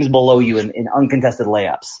are the teams below you in uncontested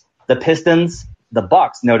layups: the Pistons, the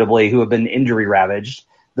Bucks, notably, who have been injury ravaged,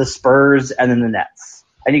 the Spurs, and then the Nets.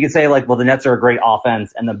 And you can say like, well, the Nets are a great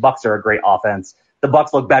offense, and the Bucks are a great offense. The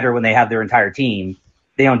Bucks look better when they have their entire team.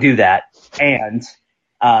 They don't do that, and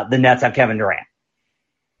the Nets have Kevin Durant.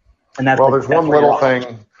 And that's there's one little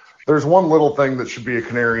thing. There's one little thing that should be a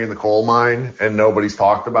canary in the coal mine, and nobody's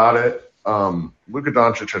talked about it. Luka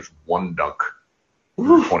Doncic has one dunk in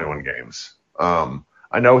 21 games.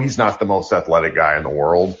 I know he's not the most athletic guy in the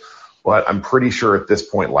world, but I'm pretty sure at this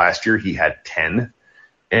point last year he had 10.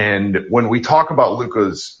 And when we talk about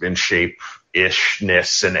Luka's in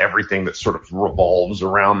shape-ishness and everything that sort of revolves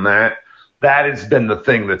around that, that has been the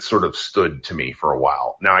thing that sort of stood to me for a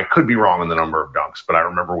while. Now, I could be wrong on the number of dunks, but I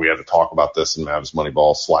remember we had to talk about this in Mavs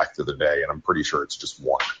Moneyball Slack the other day, and I'm pretty sure it's just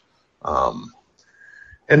one.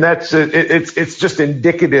 And that's it's just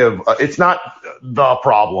indicative. It's not the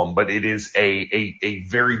problem, but it is a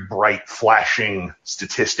very bright, flashing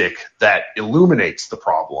statistic that illuminates the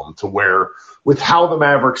problem to where with how the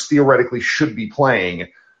Mavericks theoretically should be playing,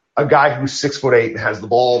 a guy who's 6'8" and has the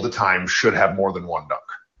ball all the time should have more than one dunk.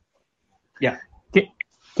 Yeah.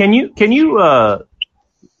 Can you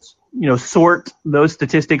sort those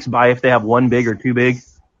statistics by if they have one big or two big?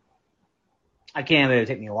 I can, but it'll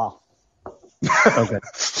take me a while. Okay.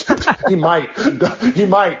 He might. Don't it's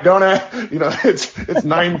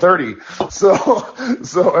 9:30.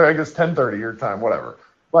 So I guess 10:30 your time, whatever.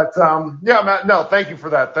 But Matt, no, thank you for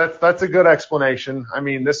that. That's a good explanation. I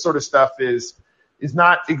mean, this sort of stuff is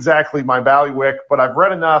not exactly my bailiwick, but I've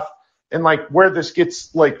read enough. And like where this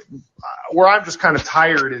gets like where I'm just kind of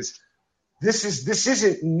tired is this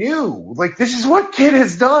isn't new. Like this is what Kid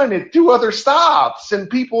has done at 2 other stops, and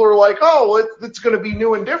people are like, oh, it's going to be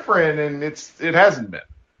new and different, and it hasn't been.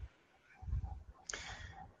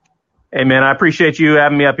 Hey man, I appreciate you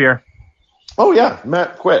having me up here. Oh yeah,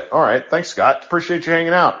 Matt quit. All right, thanks Scott. Appreciate you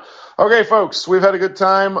hanging out. Okay, folks, we've had a good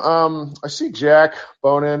time. I see Jack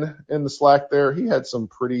Bonin in the Slack there. He had some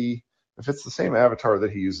pretty. If it's the same avatar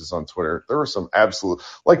that he uses on Twitter, there were some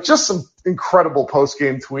just some incredible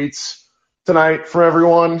post-game tweets tonight from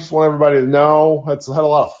everyone. Just want everybody to know. Had a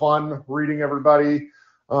lot of fun reading everybody.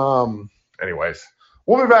 Anyways,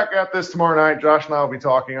 we'll be back at this tomorrow night. Josh and I will be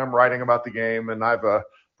talking. I'm writing about the game, and I have a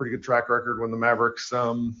pretty good track record when the Mavericks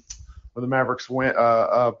win,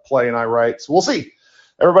 play and I write. So we'll see.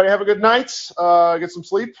 Everybody have a good night. Get some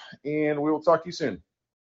sleep, and we will talk to you soon.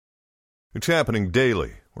 It's happening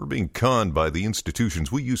daily. We're being conned by the institutions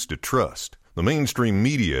we used to trust. The mainstream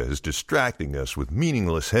media is distracting us with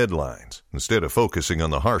meaningless headlines instead of focusing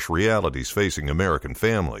on the harsh realities facing American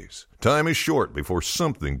families. Time is short before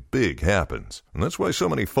something big happens, and that's why so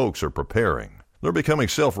many folks are preparing. They're becoming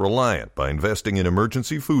self-reliant by investing in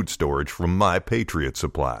emergency food storage from My Patriot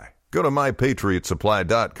Supply. Go to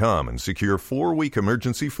MyPatriotSupply.com and secure 4-week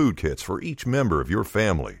emergency food kits for each member of your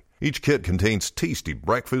family. Each kit contains tasty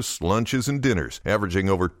breakfasts, lunches, and dinners, averaging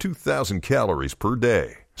over 2,000 calories per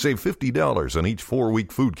day. Save $50 on each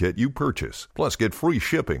 4-week food kit you purchase. Plus, get free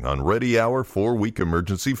shipping on Ready Hour 4-week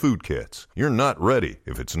emergency food kits. You're not ready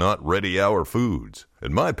if it's not Ready Hour Foods.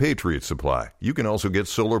 At My Patriot Supply, you can also get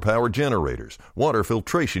solar-powered generators, water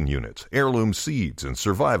filtration units, heirloom seeds, and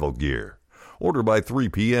survival gear. Order by 3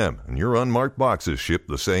 p.m. and your unmarked boxes ship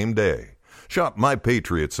the same day. Shop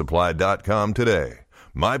MyPatriotSupply.com today.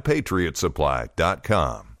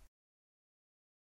 MyPatriotSupply.com.